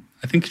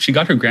think she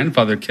got her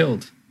grandfather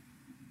killed.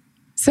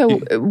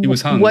 So he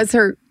was hung.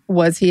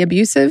 Was he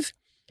abusive?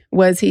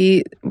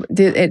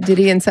 Did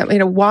he in some,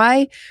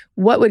 why,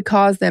 what would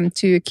cause them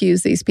to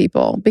accuse these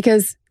people?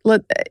 Because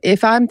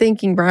if I'm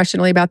thinking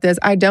rationally about this,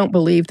 I don't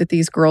believe that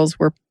these girls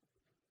were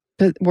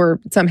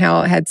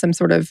somehow had some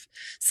sort of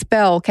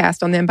spell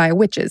cast on them by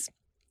witches.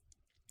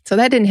 So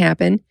that didn't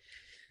happen.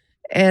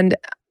 And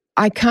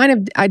I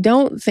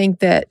don't think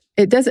that,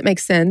 it doesn't make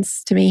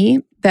sense to me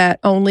that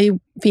only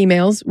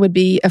females would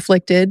be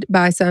afflicted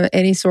by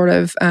any sort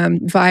of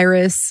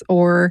virus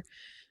or,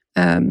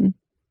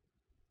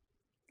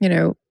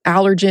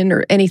 allergen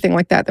or anything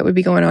like that would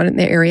be going on in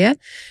the area.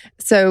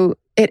 So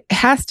it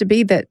has to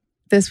be that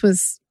this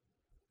was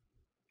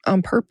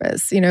on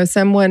purpose.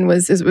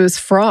 It was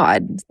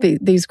fraud.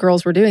 These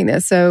girls were doing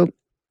this. So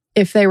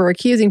if they were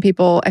accusing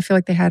people, I feel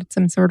like they had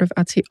some sort of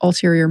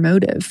ulterior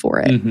motive for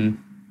it. Mm-hmm.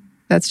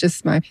 That's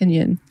just my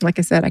opinion. Like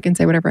I said, I can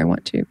say whatever I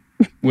want to.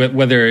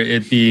 Whether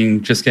it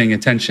being just getting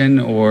attention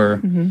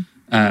or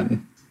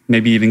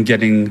maybe even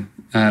getting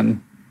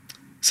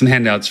some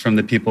handouts from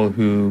the people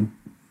who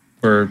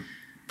were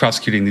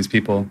prosecuting these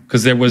people.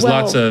 Because there was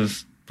lots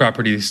of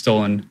property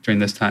stolen during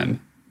this time.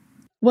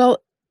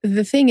 Well,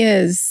 the thing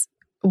is,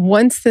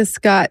 once this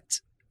got,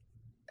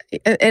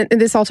 and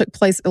this all took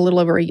place a little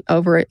over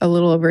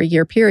a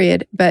year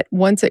period, but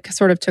once it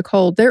sort of took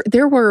hold,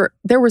 there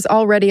was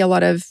already a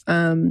lot of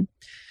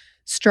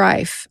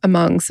strife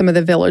among some of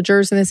the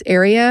villagers in this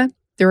area.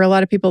 There were a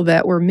lot of people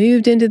that were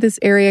moved into this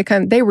area.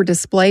 They were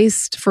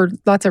displaced for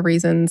lots of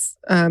reasons,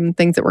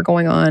 things that were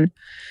going on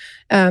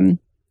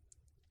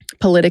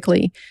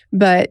politically,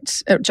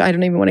 but which I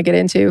don't even want to get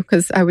into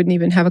because I wouldn't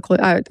even have a clue.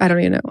 I don't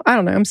even know. I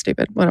don't know. I'm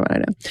stupid. What do I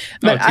know?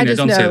 But Tina, I just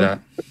don't say that.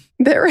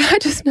 I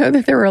just know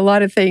that there were a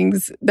lot of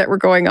things that were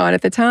going on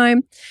at the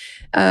time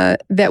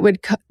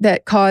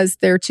that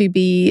caused there to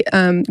be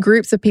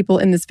groups of people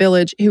in this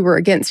village who were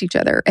against each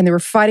other, and they were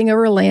fighting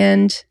over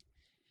land,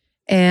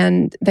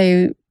 and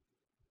they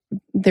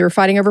were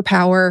fighting over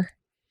power,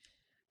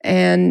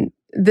 and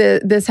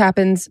this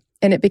happens,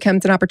 and it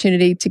becomes an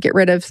opportunity to get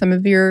rid of some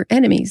of your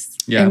enemies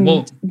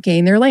and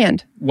gain their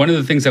land. One of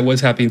the things that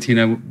was happening,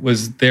 Tina,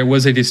 was there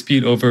was a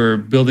dispute over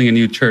building a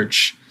new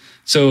church.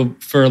 So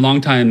for a long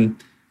time,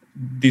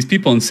 these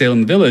people in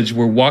Salem Village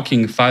were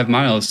walking 5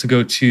 miles to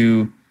go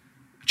to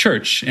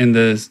church in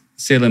the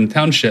Salem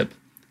Township.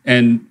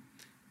 And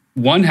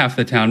one half of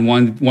the town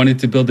wanted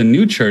to build a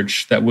new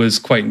church that was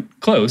quite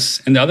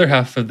close, and the other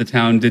half of the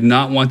town did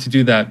not want to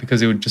do that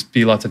because it would just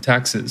be lots of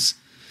taxes.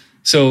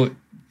 So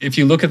if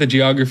you look at the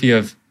geography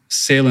of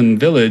Salem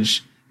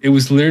Village, it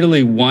was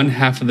literally one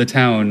half of the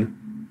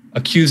town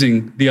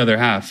accusing the other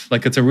half.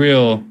 Like it's a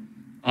real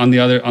on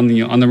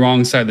the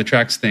wrong side of the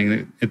tracks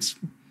thing. It's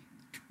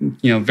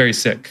very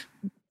sick.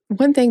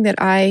 One thing that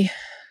I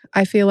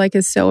feel like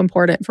is so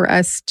important for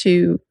us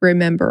to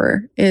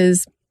remember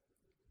is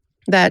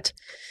that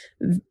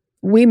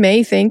we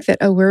may think that,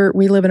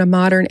 we live in a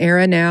modern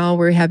era now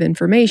where we have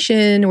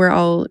information, we're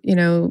all,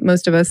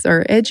 most of us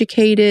are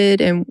educated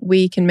and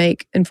we can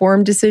make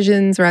informed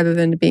decisions rather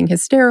than being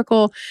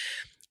hysterical.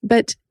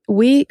 But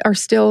we are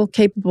still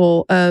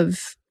capable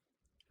of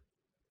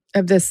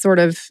this sort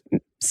of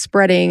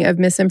spreading of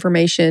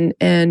misinformation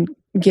and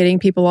getting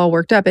people all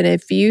worked up. And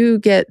if you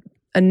get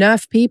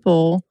enough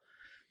people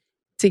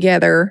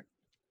together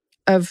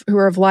who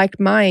are of like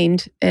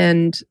mind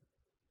and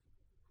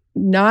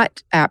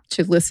not apt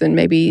to listen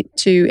maybe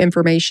to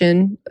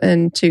information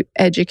and to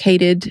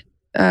educated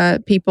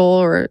people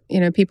or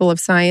people of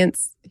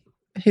science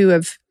who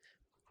have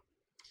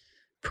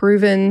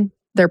proven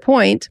their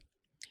point,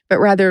 but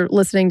rather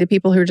listening to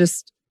people who are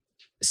just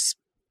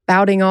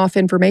spouting off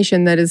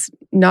information that is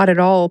not at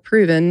all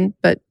proven,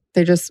 but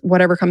they just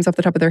whatever comes off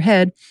the top of their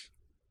head,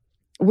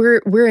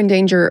 we're in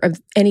danger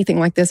of anything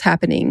like this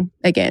happening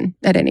again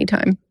at any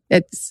time.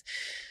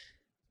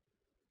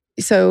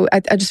 So I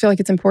just feel like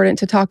it's important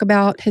to talk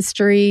about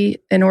history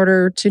in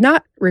order to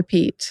not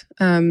repeat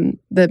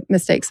the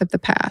mistakes of the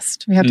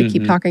past. We have to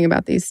keep talking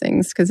about these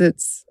things because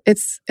it's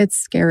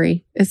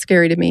scary. It's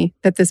scary to me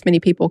that this many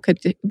people could,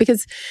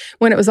 because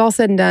when it was all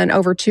said and done,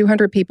 over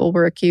 200 people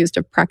were accused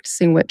of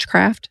practicing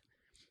witchcraft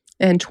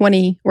and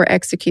 20 were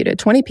executed.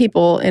 20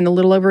 people in a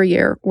little over a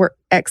year were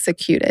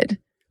executed,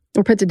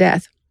 were put to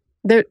death.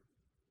 There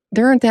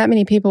aren't that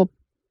many people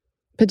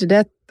put to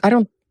death.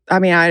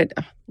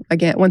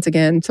 Once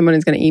again, someone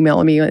is going to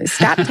email me,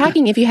 stop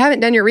talking if you haven't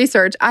done your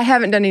research. I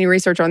haven't done any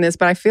research on this,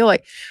 but I feel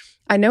like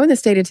I know in the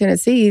state of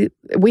Tennessee,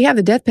 we have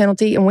the death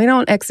penalty and we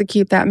don't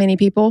execute that many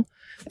people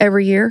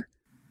every year.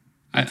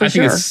 I think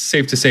it's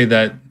safe to say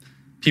that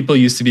people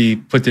used to be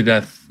put to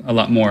death a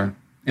lot more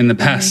in the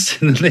past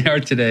than they are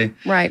today.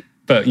 Right.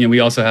 But we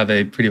also have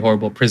a pretty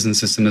horrible prison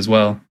system as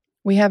well.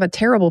 We have a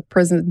terrible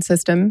prison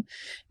system.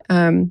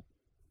 Oh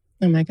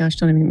my gosh,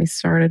 don't even get me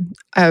started.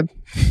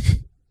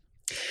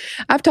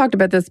 I've talked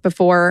about this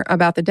before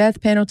about the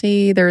death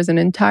penalty. There's an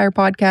entire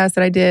podcast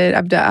that I did.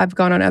 I've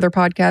gone on other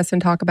podcasts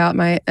and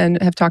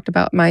have talked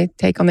about my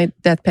take on the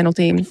death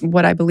penalty,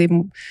 what I believe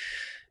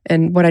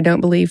and what I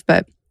don't believe,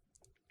 but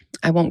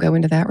I won't go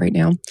into that right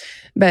now.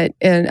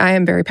 And I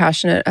am very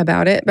passionate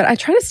about it, but I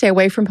try to stay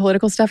away from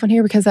political stuff on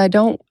here because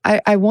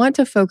I want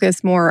to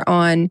focus more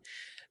on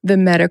the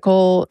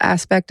medical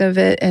aspect of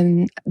it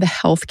and the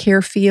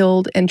healthcare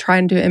field and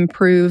trying to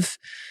improve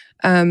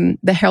the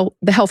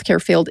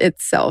healthcare field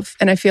itself.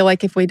 And I feel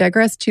like if we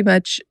digress too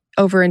much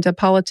over into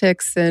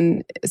politics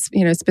and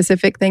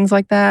specific things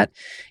like that,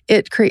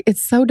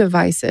 it's so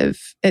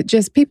divisive.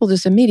 People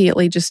just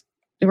immediately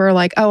were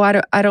like, oh, I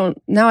don't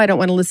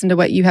want to listen to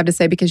what you have to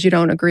say because you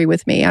don't agree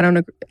with me.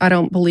 I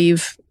don't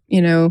believe,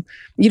 you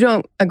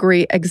don't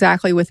agree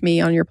exactly with me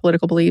on your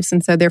political beliefs,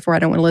 and so therefore I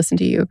don't want to listen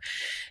to you.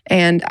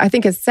 And I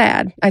think it's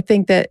sad. I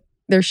think that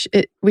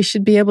we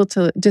should be able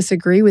to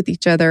disagree with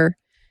each other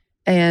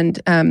and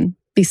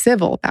be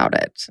civil about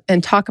it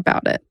and talk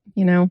about it,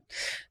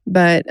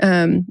 But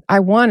I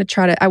want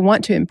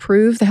to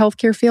improve the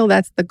healthcare field.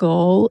 That's the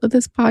goal of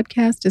this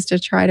podcast, is to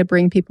try to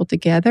bring people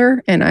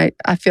together. And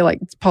I feel like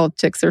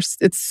politics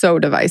it's so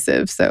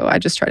divisive. So I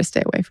just try to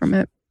stay away from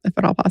it if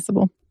at all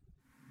possible.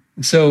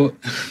 So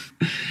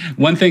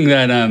one thing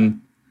that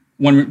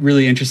one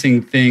really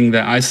interesting thing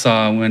that I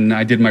saw when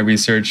I did my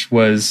research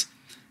was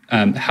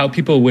how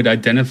people would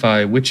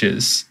identify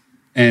witches.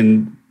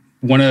 And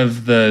one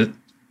of the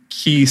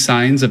key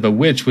signs of a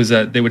witch was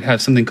that they would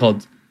have something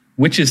called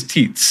witch's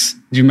teats.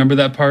 Do you remember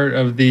that part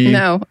of the...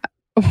 No.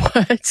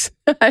 What?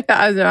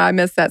 I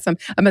missed that.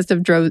 I must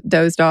have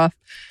dozed off.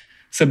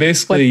 So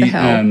basically,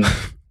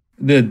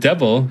 the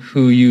devil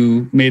who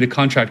you made a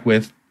contract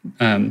with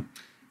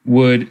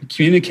would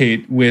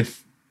communicate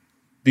with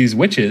these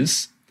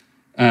witches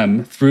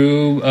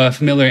through a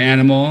familiar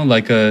animal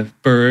like a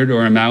bird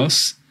or a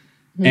mouse.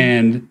 Mm-hmm.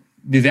 And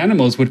these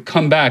animals would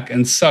come back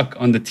and suck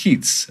on the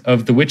teats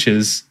of the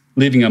witches,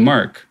 leaving a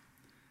mark.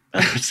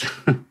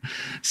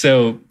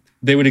 So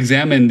they would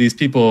examine these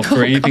people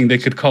for anything they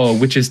could call a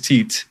witch's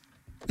teat.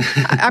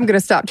 I'm going to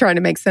stop trying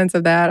to make sense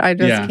of that. I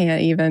just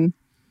can't even.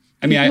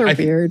 I mean,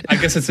 I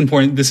guess it's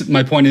important.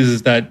 My point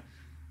is that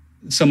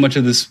so much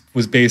of this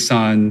was based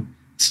on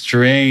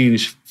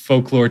strange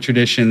folklore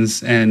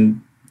traditions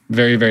and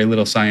very, very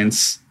little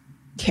science,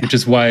 which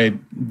is why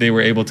they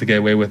were able to get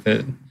away with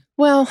it.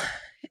 Well,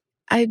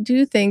 I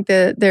do think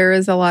that there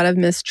is a lot of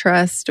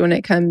mistrust when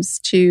it comes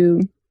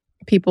to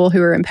people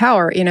who are in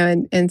power,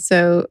 and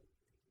so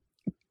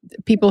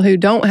people who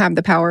don't have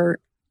the power,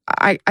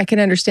 I can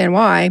understand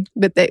why,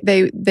 but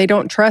they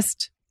don't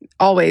trust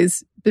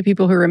always the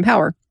people who are in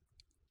power.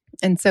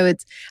 And so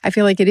I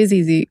feel like it is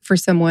easy for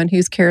someone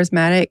who's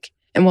charismatic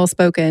and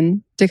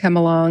well-spoken to come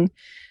along,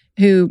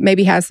 who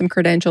maybe has some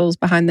credentials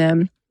behind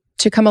them,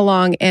 to come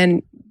along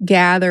and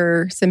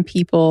gather some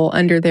people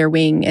under their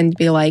wing and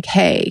be like,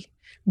 hey,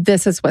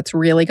 this is what's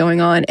really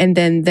going on. And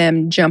then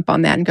them jump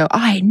on that and go,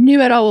 I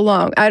knew it all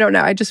along. I don't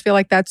know. I just feel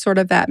like that's sort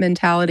of that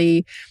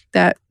mentality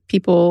that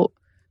people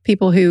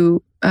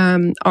who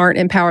aren't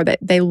in power, that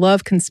they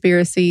love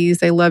conspiracies.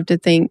 They love to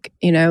think,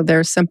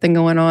 there's something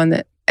going on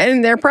that,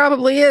 and there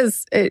probably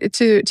is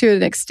to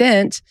an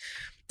extent.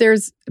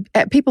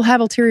 People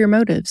have ulterior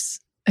motives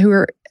who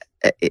are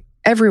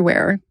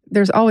everywhere.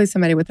 There's always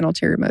somebody with an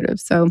ulterior motive.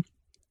 So,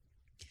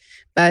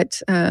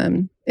 but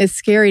it's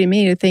scary to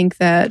me to think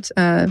that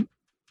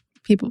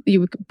you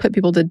would put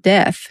people to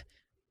death,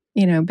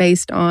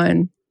 based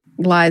on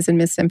lies and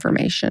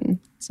misinformation.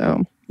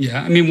 So,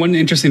 yeah, I mean, one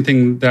interesting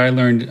thing that I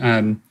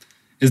learned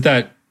is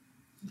that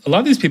a lot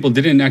of these people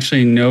didn't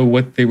actually know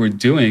what they were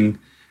doing.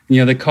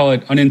 They call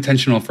it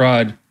unintentional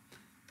fraud.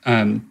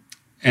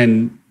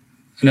 And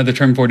another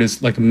term for it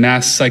is like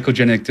mass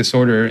psychogenic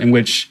disorder, in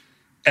which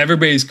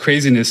everybody's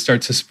craziness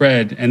starts to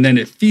spread, and then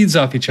it feeds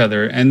off each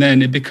other, and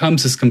then it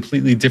becomes this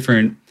completely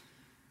different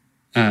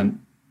animal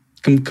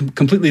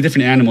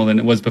than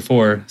it was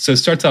before. So it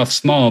starts off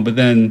small, but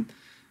then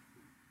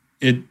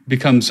it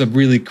becomes a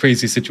really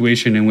crazy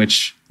situation in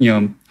which,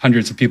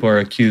 hundreds of people are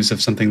accused of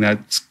something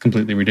that's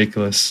completely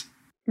ridiculous.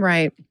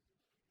 Right.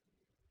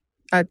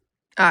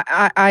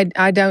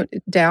 I don't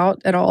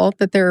doubt at all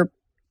that there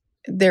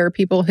are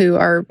people who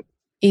are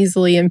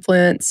easily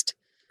influenced,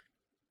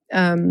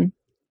 and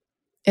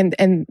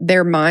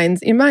their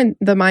minds.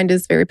 The mind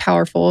is very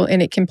powerful,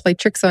 and it can play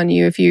tricks on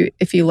you if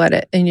you let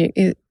it.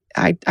 And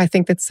I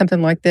think that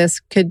something like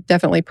this could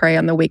definitely prey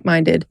on the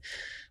weak-minded,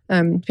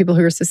 people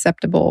who are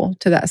susceptible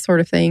to that sort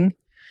of thing.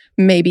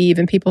 Maybe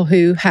even people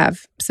who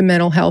have some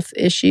mental health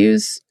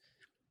issues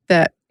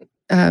that,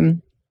 I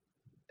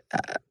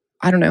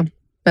don't know,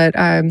 but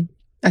I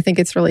think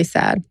it's really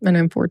sad and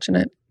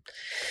unfortunate.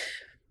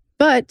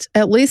 But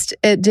at least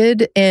it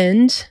did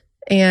end,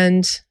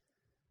 and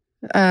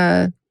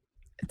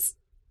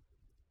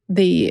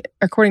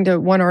according to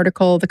one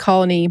article, the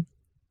colony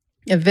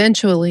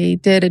eventually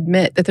did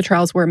admit that the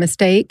trials were a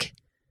mistake,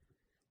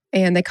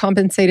 and they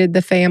compensated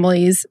the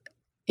families,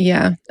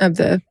 of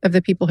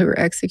the people who were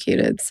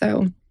executed.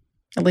 So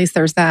at least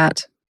there's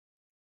that.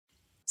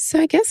 So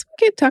I guess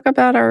we could talk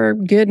about our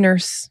good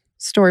nurse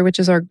story, which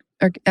is our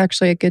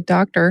actually a good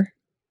doctor,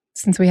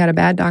 since we had a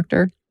bad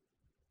doctor.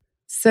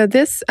 So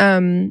this,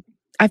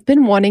 I've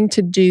been wanting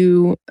to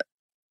do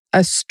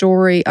a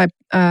story,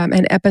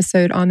 an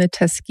episode on the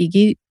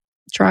Tuskegee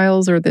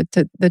trials, or the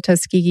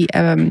Tuskegee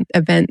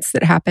events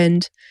that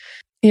happened.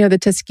 The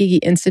Tuskegee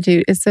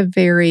Institute is a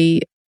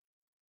very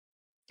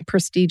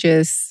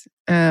prestigious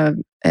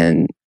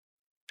and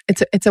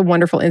it's a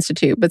wonderful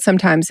institute, but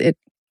sometimes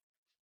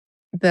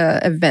the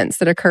events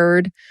that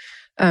occurred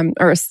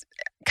are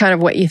kind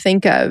of what you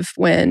think of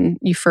when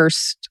you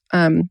first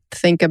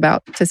think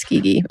about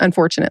Tuskegee,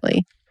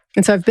 unfortunately.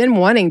 And so I've been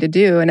wanting to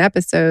do an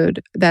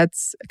episode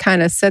that's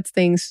kind of sets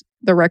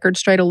the record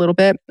straight a little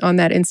bit on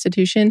that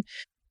institution.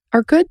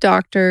 Our good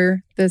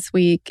doctor this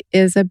week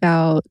is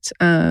about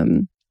a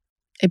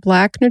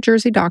Black New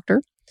Jersey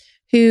doctor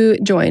who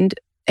joined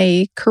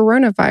a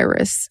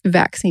coronavirus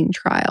vaccine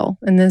trial.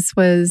 And this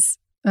was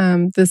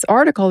this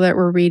article that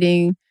we're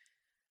reading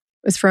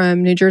was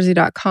from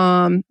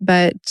NewJersey.com,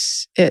 but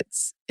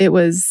it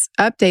was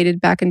updated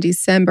back in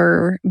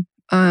December.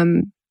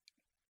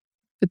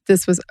 But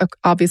this was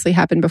obviously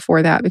happened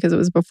before that, because it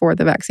was before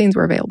the vaccines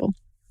were available.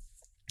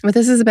 But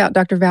this is about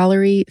Dr.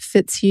 Valerie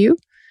Fitzhugh.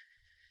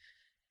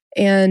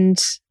 And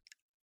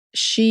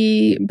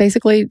she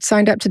basically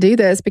signed up to do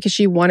this because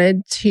she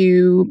wanted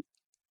to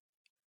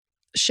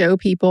show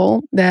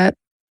people that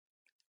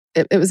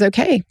it was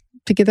okay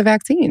to get the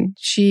vaccine.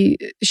 She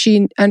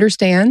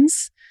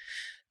understands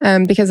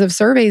because of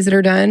surveys that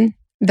are done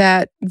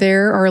that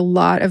there are a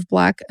lot of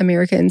Black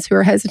Americans who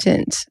are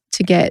hesitant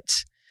to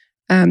get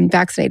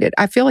vaccinated.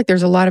 I feel like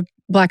there's a lot of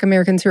Black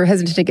Americans who are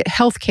hesitant to get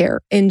health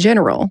care in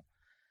general.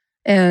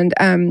 And,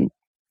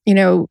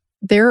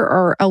 there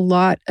are a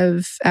lot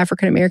of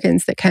African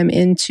Americans that come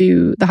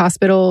into the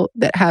hospital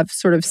that have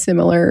sort of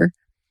similar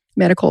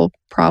medical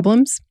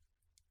problems.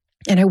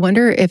 And I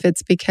wonder if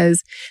it's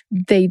because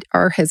they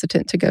are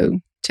hesitant to go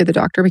to the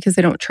doctor because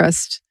they don't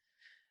trust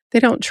the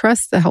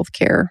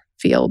healthcare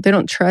field. They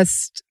don't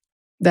trust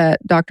that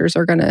doctors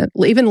are going to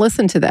even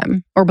listen to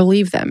them or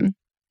believe them,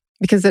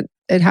 because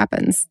it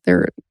happens.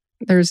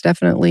 There's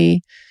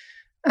definitely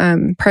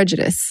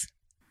prejudice.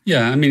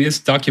 Yeah, I mean, it's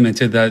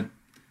documented that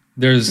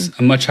there's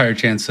a much higher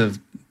chance of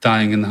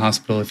dying in the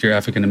hospital if you're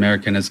African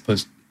American as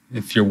opposed to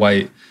if you're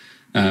white.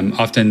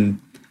 Often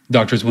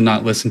doctors will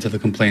not listen to the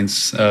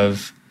complaints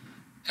of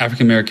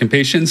African American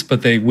patients,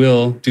 but they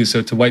will do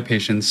so to white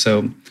patients.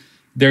 So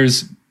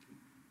there's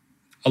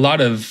a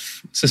lot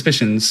of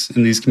suspicions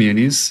in these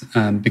communities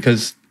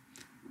because,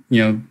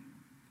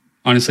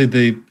 honestly,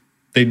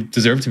 they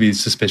deserve to be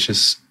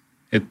suspicious.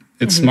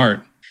 It's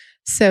smart.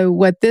 So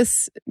what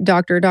this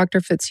Dr.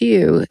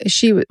 Fitzhugh,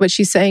 what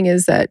she's saying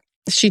is that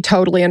she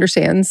totally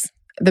understands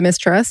the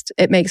mistrust.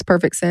 It makes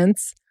perfect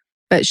sense,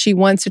 but she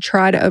wants to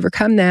try to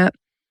overcome that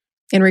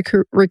and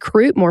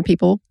recruit more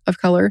people of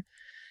color,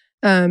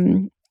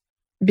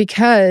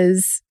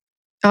 because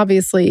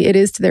obviously it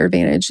is to their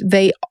advantage.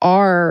 They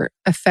are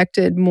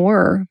affected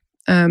more,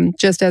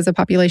 just as a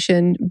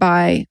population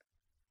by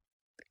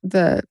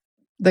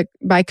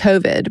by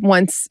COVID.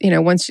 Once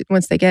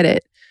they get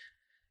it,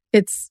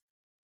 it's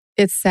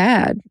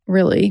sad,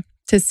 really,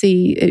 to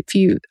see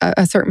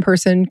a certain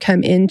person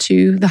come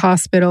into the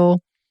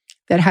hospital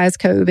that has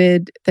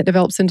COVID, that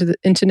develops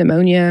into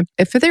pneumonia.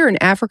 If they're an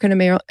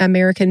African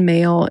American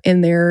male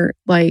and they're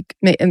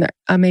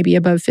maybe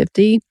above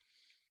 50,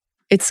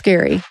 it's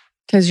scary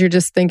because you're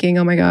just thinking,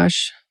 oh my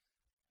gosh.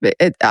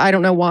 I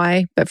don't know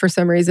why, but for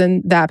some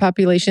reason that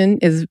population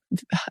is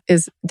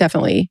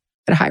definitely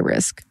at high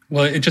risk.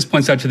 Well, it just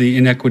points out to the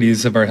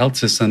inequities of our health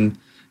system.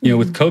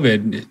 With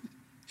COVID,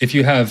 if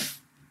you have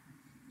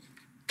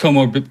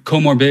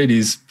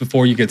comorbidities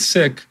before you get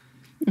sick,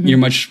 you're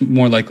much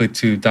more likely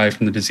to die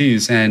from the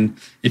disease. And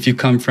if you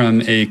come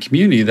from a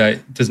community that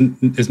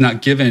is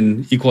not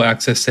given equal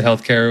access to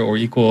healthcare or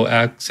equal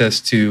access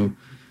to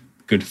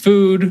good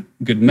food,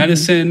 good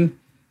medicine,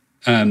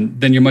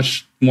 then you're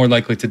much more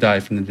likely to die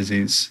from the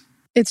disease.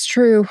 It's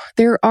true.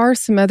 There are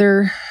some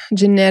other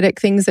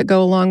genetic things that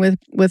go along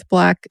with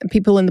Black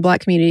people in the Black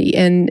community,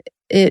 and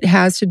it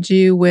has to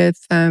do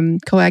with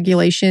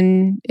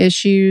coagulation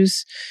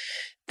issues.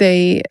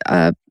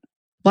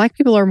 Black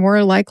people are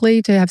more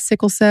likely to have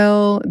sickle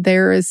cell.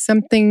 There is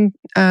something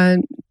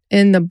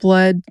in the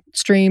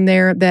bloodstream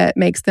there that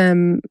makes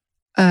them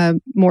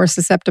more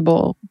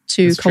susceptible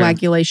to That's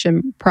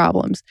coagulation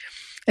problems.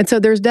 And so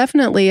there's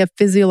definitely a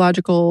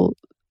physiological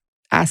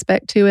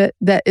aspect to it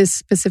that is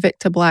specific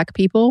to Black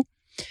people.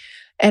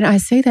 And I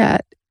say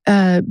that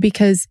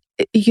because,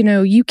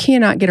 you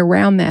cannot get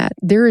around that.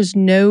 There is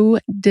no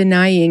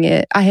denying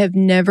it. I have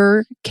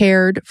never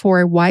cared for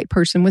a white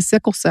person with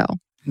sickle cell.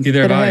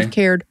 Neither have I. have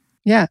cared.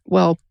 Yeah,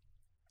 well,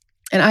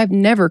 and I've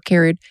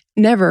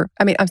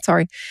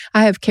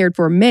I have cared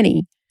for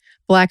many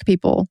Black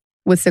people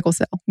with sickle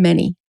cell,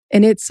 many.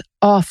 And it's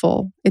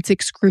awful. It's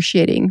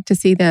excruciating to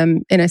see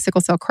them in a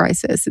sickle cell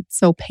crisis. It's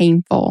so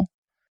painful.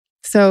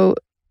 So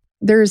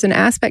there's an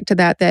aspect to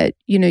that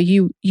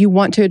you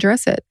want to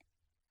address it.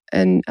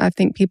 And I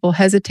think people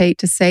hesitate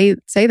to say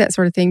that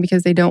sort of thing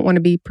because they don't want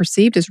to be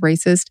perceived as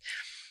racist.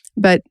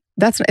 But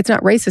it's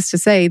not racist to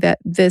say that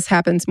this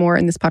happens more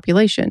in this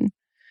population.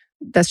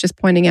 That's just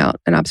pointing out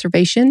an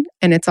observation.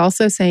 And it's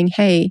also saying,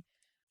 hey,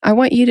 I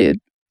want you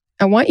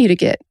to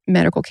get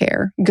medical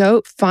care.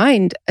 Go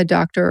find a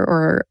doctor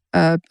or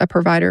a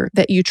provider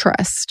that you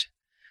trust,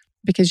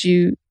 because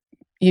you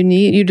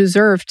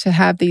deserve to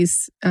have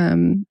these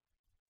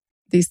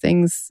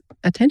things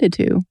attended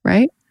to,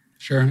 right?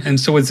 Sure. And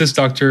so was this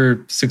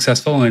doctor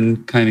successful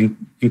in kind of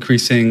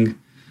increasing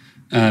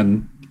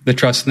the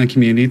trust in the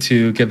community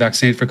to get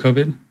vaccinated for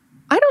COVID?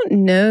 I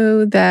don't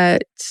know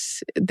that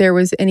there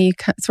was any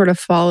sort of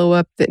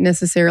follow-up that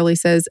necessarily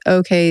says,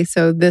 okay,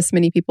 so this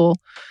many people,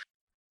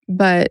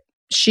 but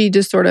she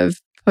just sort of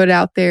put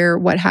out there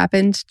what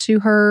happened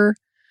to her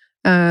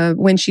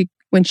when she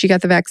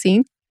got the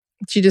vaccine.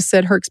 She just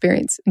said her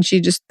experience, and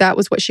that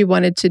was what she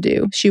wanted to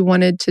do. She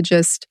wanted to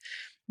just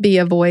be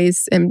a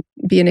voice and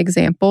be an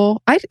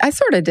example. I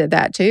sort of did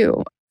that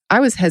too. I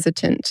was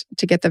hesitant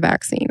to get the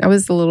vaccine. I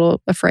was a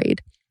little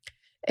afraid.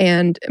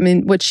 And I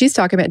mean, what she's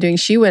talking about doing,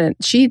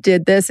 she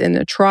did this in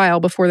a trial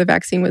before the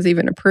vaccine was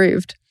even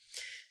approved.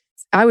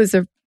 I was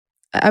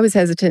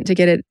hesitant to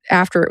get it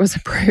after it was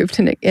approved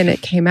and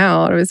it came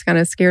out. I was kind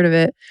of scared of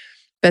it.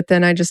 But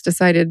then I just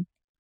decided,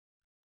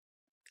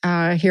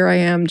 here I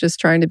am just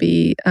trying to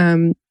be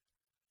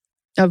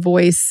a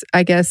voice,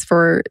 I guess,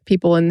 for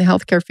people in the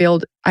healthcare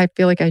field, I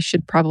feel like I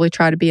should probably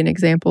try to be an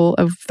example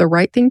of the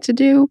right thing to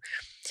do.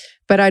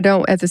 But I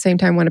don't at the same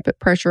time want to put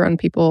pressure on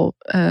people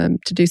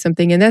to do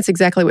something. And that's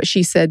exactly what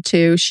she said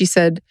too. She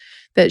said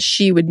that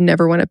she would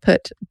never want to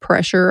put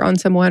pressure on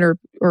someone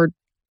or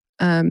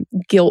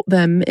guilt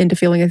them into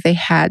feeling like they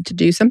had to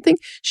do something.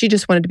 She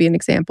just wanted to be an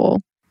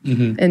example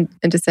and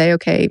to say,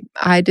 okay,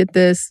 I did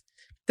this.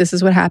 This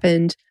is what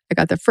happened. I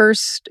got the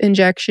first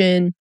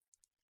injection.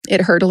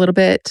 It hurt a little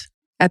bit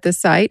at the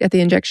site, at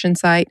the injection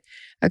site.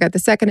 I got the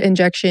second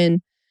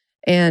injection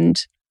and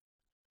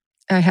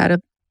I had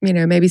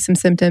maybe some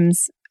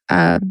symptoms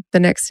the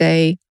next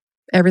day.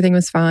 Everything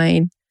was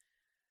fine.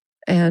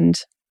 And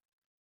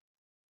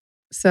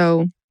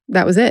so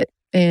that was it.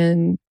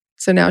 And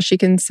so now she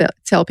can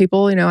tell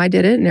people, I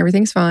did it and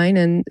everything's fine.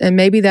 And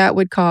maybe that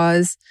would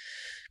cause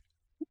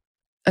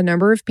a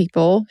number of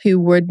people who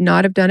would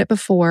not have done it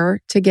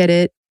before to get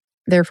it,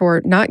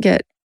 therefore not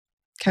get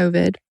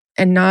COVID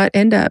and not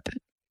end up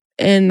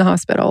in the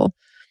hospital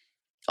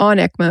on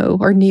ECMO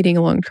or needing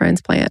a lung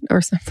transplant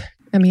or something.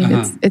 I mean,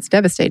 it's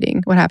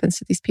devastating what happens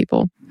to these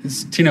people.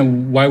 Tina,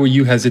 why were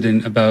you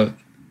hesitant about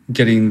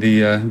getting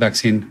the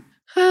vaccine?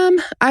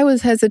 I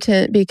was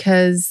hesitant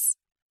because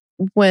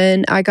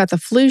when I got the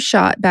flu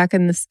shot back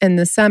in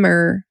the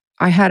summer,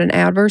 I had an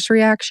adverse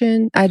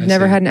reaction. I'd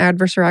never had an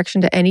adverse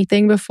reaction to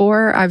anything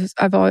before.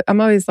 I'm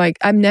always like,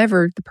 I'm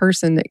never the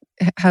person that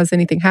has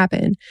anything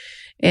happen.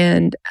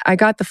 And I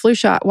got the flu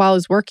shot while I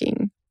was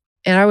working,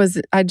 and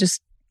I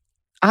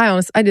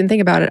didn't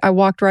think about it. I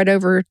walked right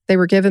over. They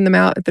were giving them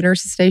out at the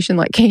nurse's station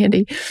like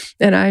candy,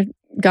 and I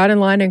got in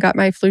line and got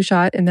my flu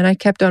shot. And then I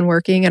kept on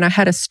working, and I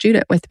had a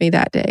student with me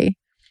that day.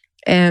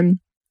 And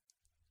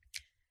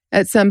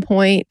at some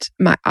point,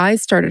 my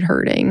eyes started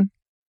hurting.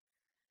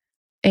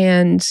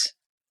 And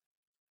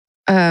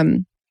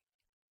I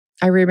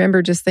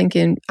remember just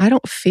thinking, I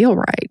don't feel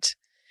right.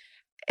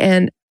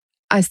 And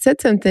I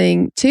said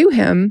something to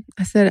him.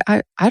 I said,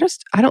 I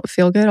don't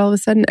feel good all of a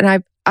sudden.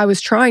 And I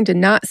was trying to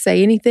not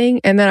say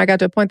anything. And then I got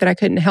to a point that I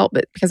couldn't help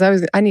it because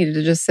I needed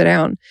to just sit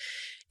down.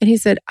 And he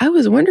said, I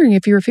was wondering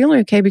if you were feeling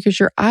okay because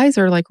your eyes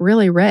are like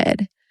really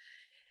red.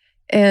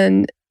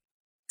 And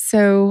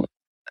so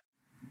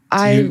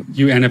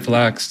you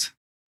anaphylaxed.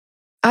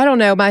 I don't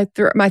know. My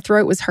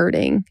throat was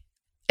hurting.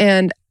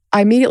 And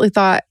I immediately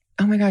thought,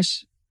 oh my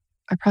gosh,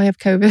 I probably have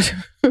COVID.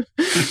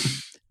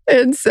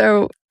 And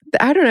so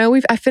I don't know.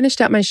 I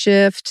finished out my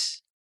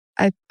shift.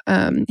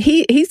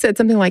 He said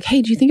something like,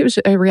 hey, do you think it was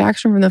a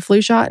reaction from the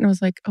flu shot? And I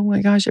was like, oh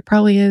my gosh, it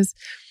probably is.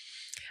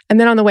 And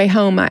then on the way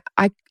home,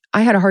 I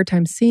had a hard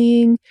time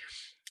seeing.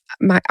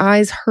 My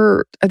eyes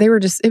hurt.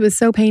 It was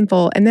so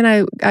painful. And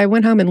then I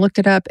went home and looked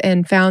it up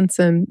and found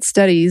some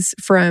studies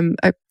from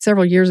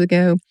several years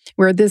ago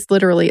where this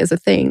literally is a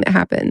thing that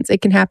happens.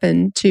 It can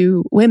happen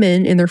to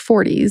women in their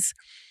 40s.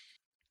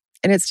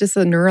 And it's just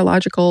a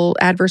neurological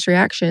adverse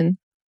reaction.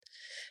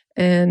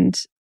 And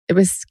it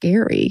was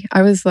scary.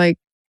 I was like,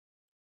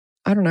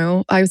 I don't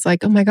know. I was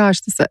like, oh my gosh,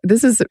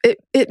 this is,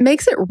 it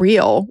makes it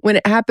real. When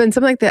it happens,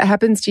 something like that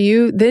happens to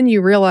you, then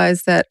you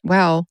realize that,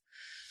 wow,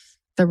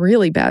 the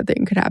really bad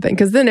thing could happen.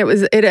 Because then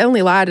it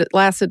only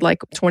lasted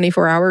like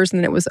 24 hours and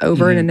then it was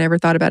over and I never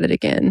thought about it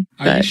again.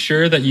 Are you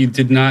sure that you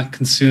did not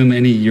consume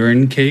any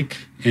urine cake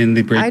in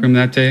the break room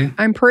that day?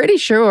 I'm pretty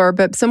sure,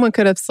 but someone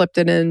could have slipped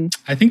it in.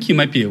 I think you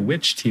might be a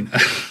witch, Tina.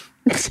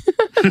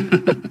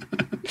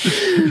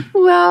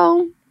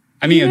 Well,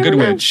 I mean, a good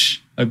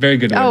witch. A very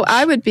good witch. Oh,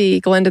 I would be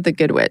Glenda the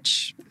Good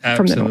Witch.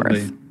 Absolutely. From the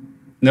north.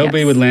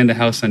 Nobody would land a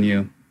house on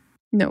you.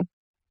 No,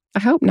 I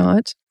hope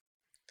not.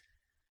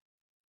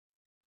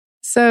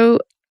 So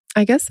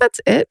I guess that's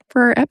it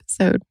for our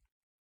episode.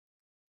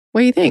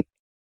 What do you think?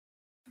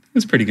 It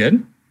was pretty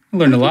good. I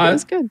learned a lot. It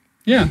was good.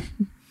 Yeah.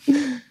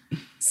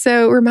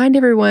 So remind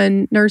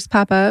everyone, Nurse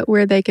Papa,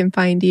 where they can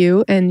find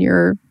you and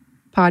your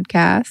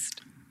podcast.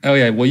 Oh,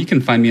 yeah. Well, you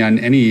can find me on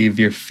any of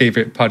your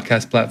favorite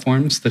podcast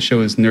platforms. The show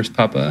is Nurse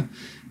Papa.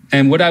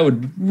 And what I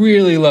would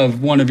really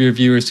love one of your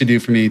viewers to do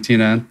for me,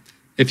 Tina,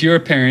 if you're a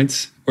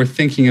parent or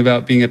thinking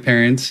about being a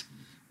parent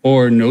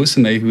or know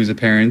somebody who's a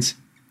parent,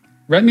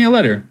 write me a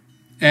letter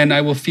and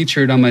I will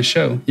feature it on my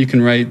show. You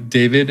can write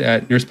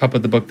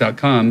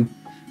david@nursepapathebook.com.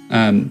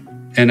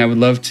 And I would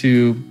love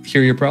to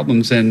hear your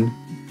problems and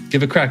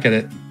give a crack at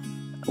it.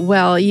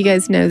 Well, you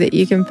guys know that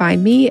you can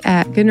find me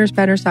at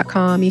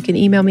goodnursebadnurse.com. You can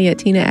email me at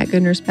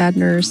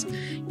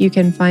tina@goodnursebadnurse. You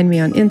can find me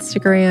on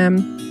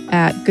Instagram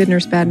at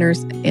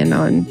goodnursebadnurse and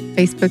on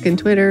Facebook and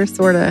Twitter,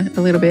 sort of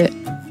a little bit,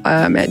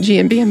 at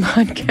GNBM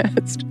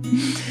Podcast.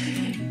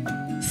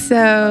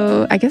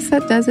 So I guess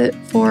that does it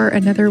for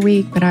another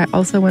week. But I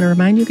also want to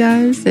remind you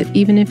guys that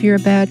even if you're a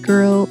bad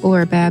girl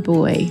or a bad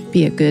boy,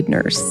 be a good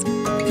nurse.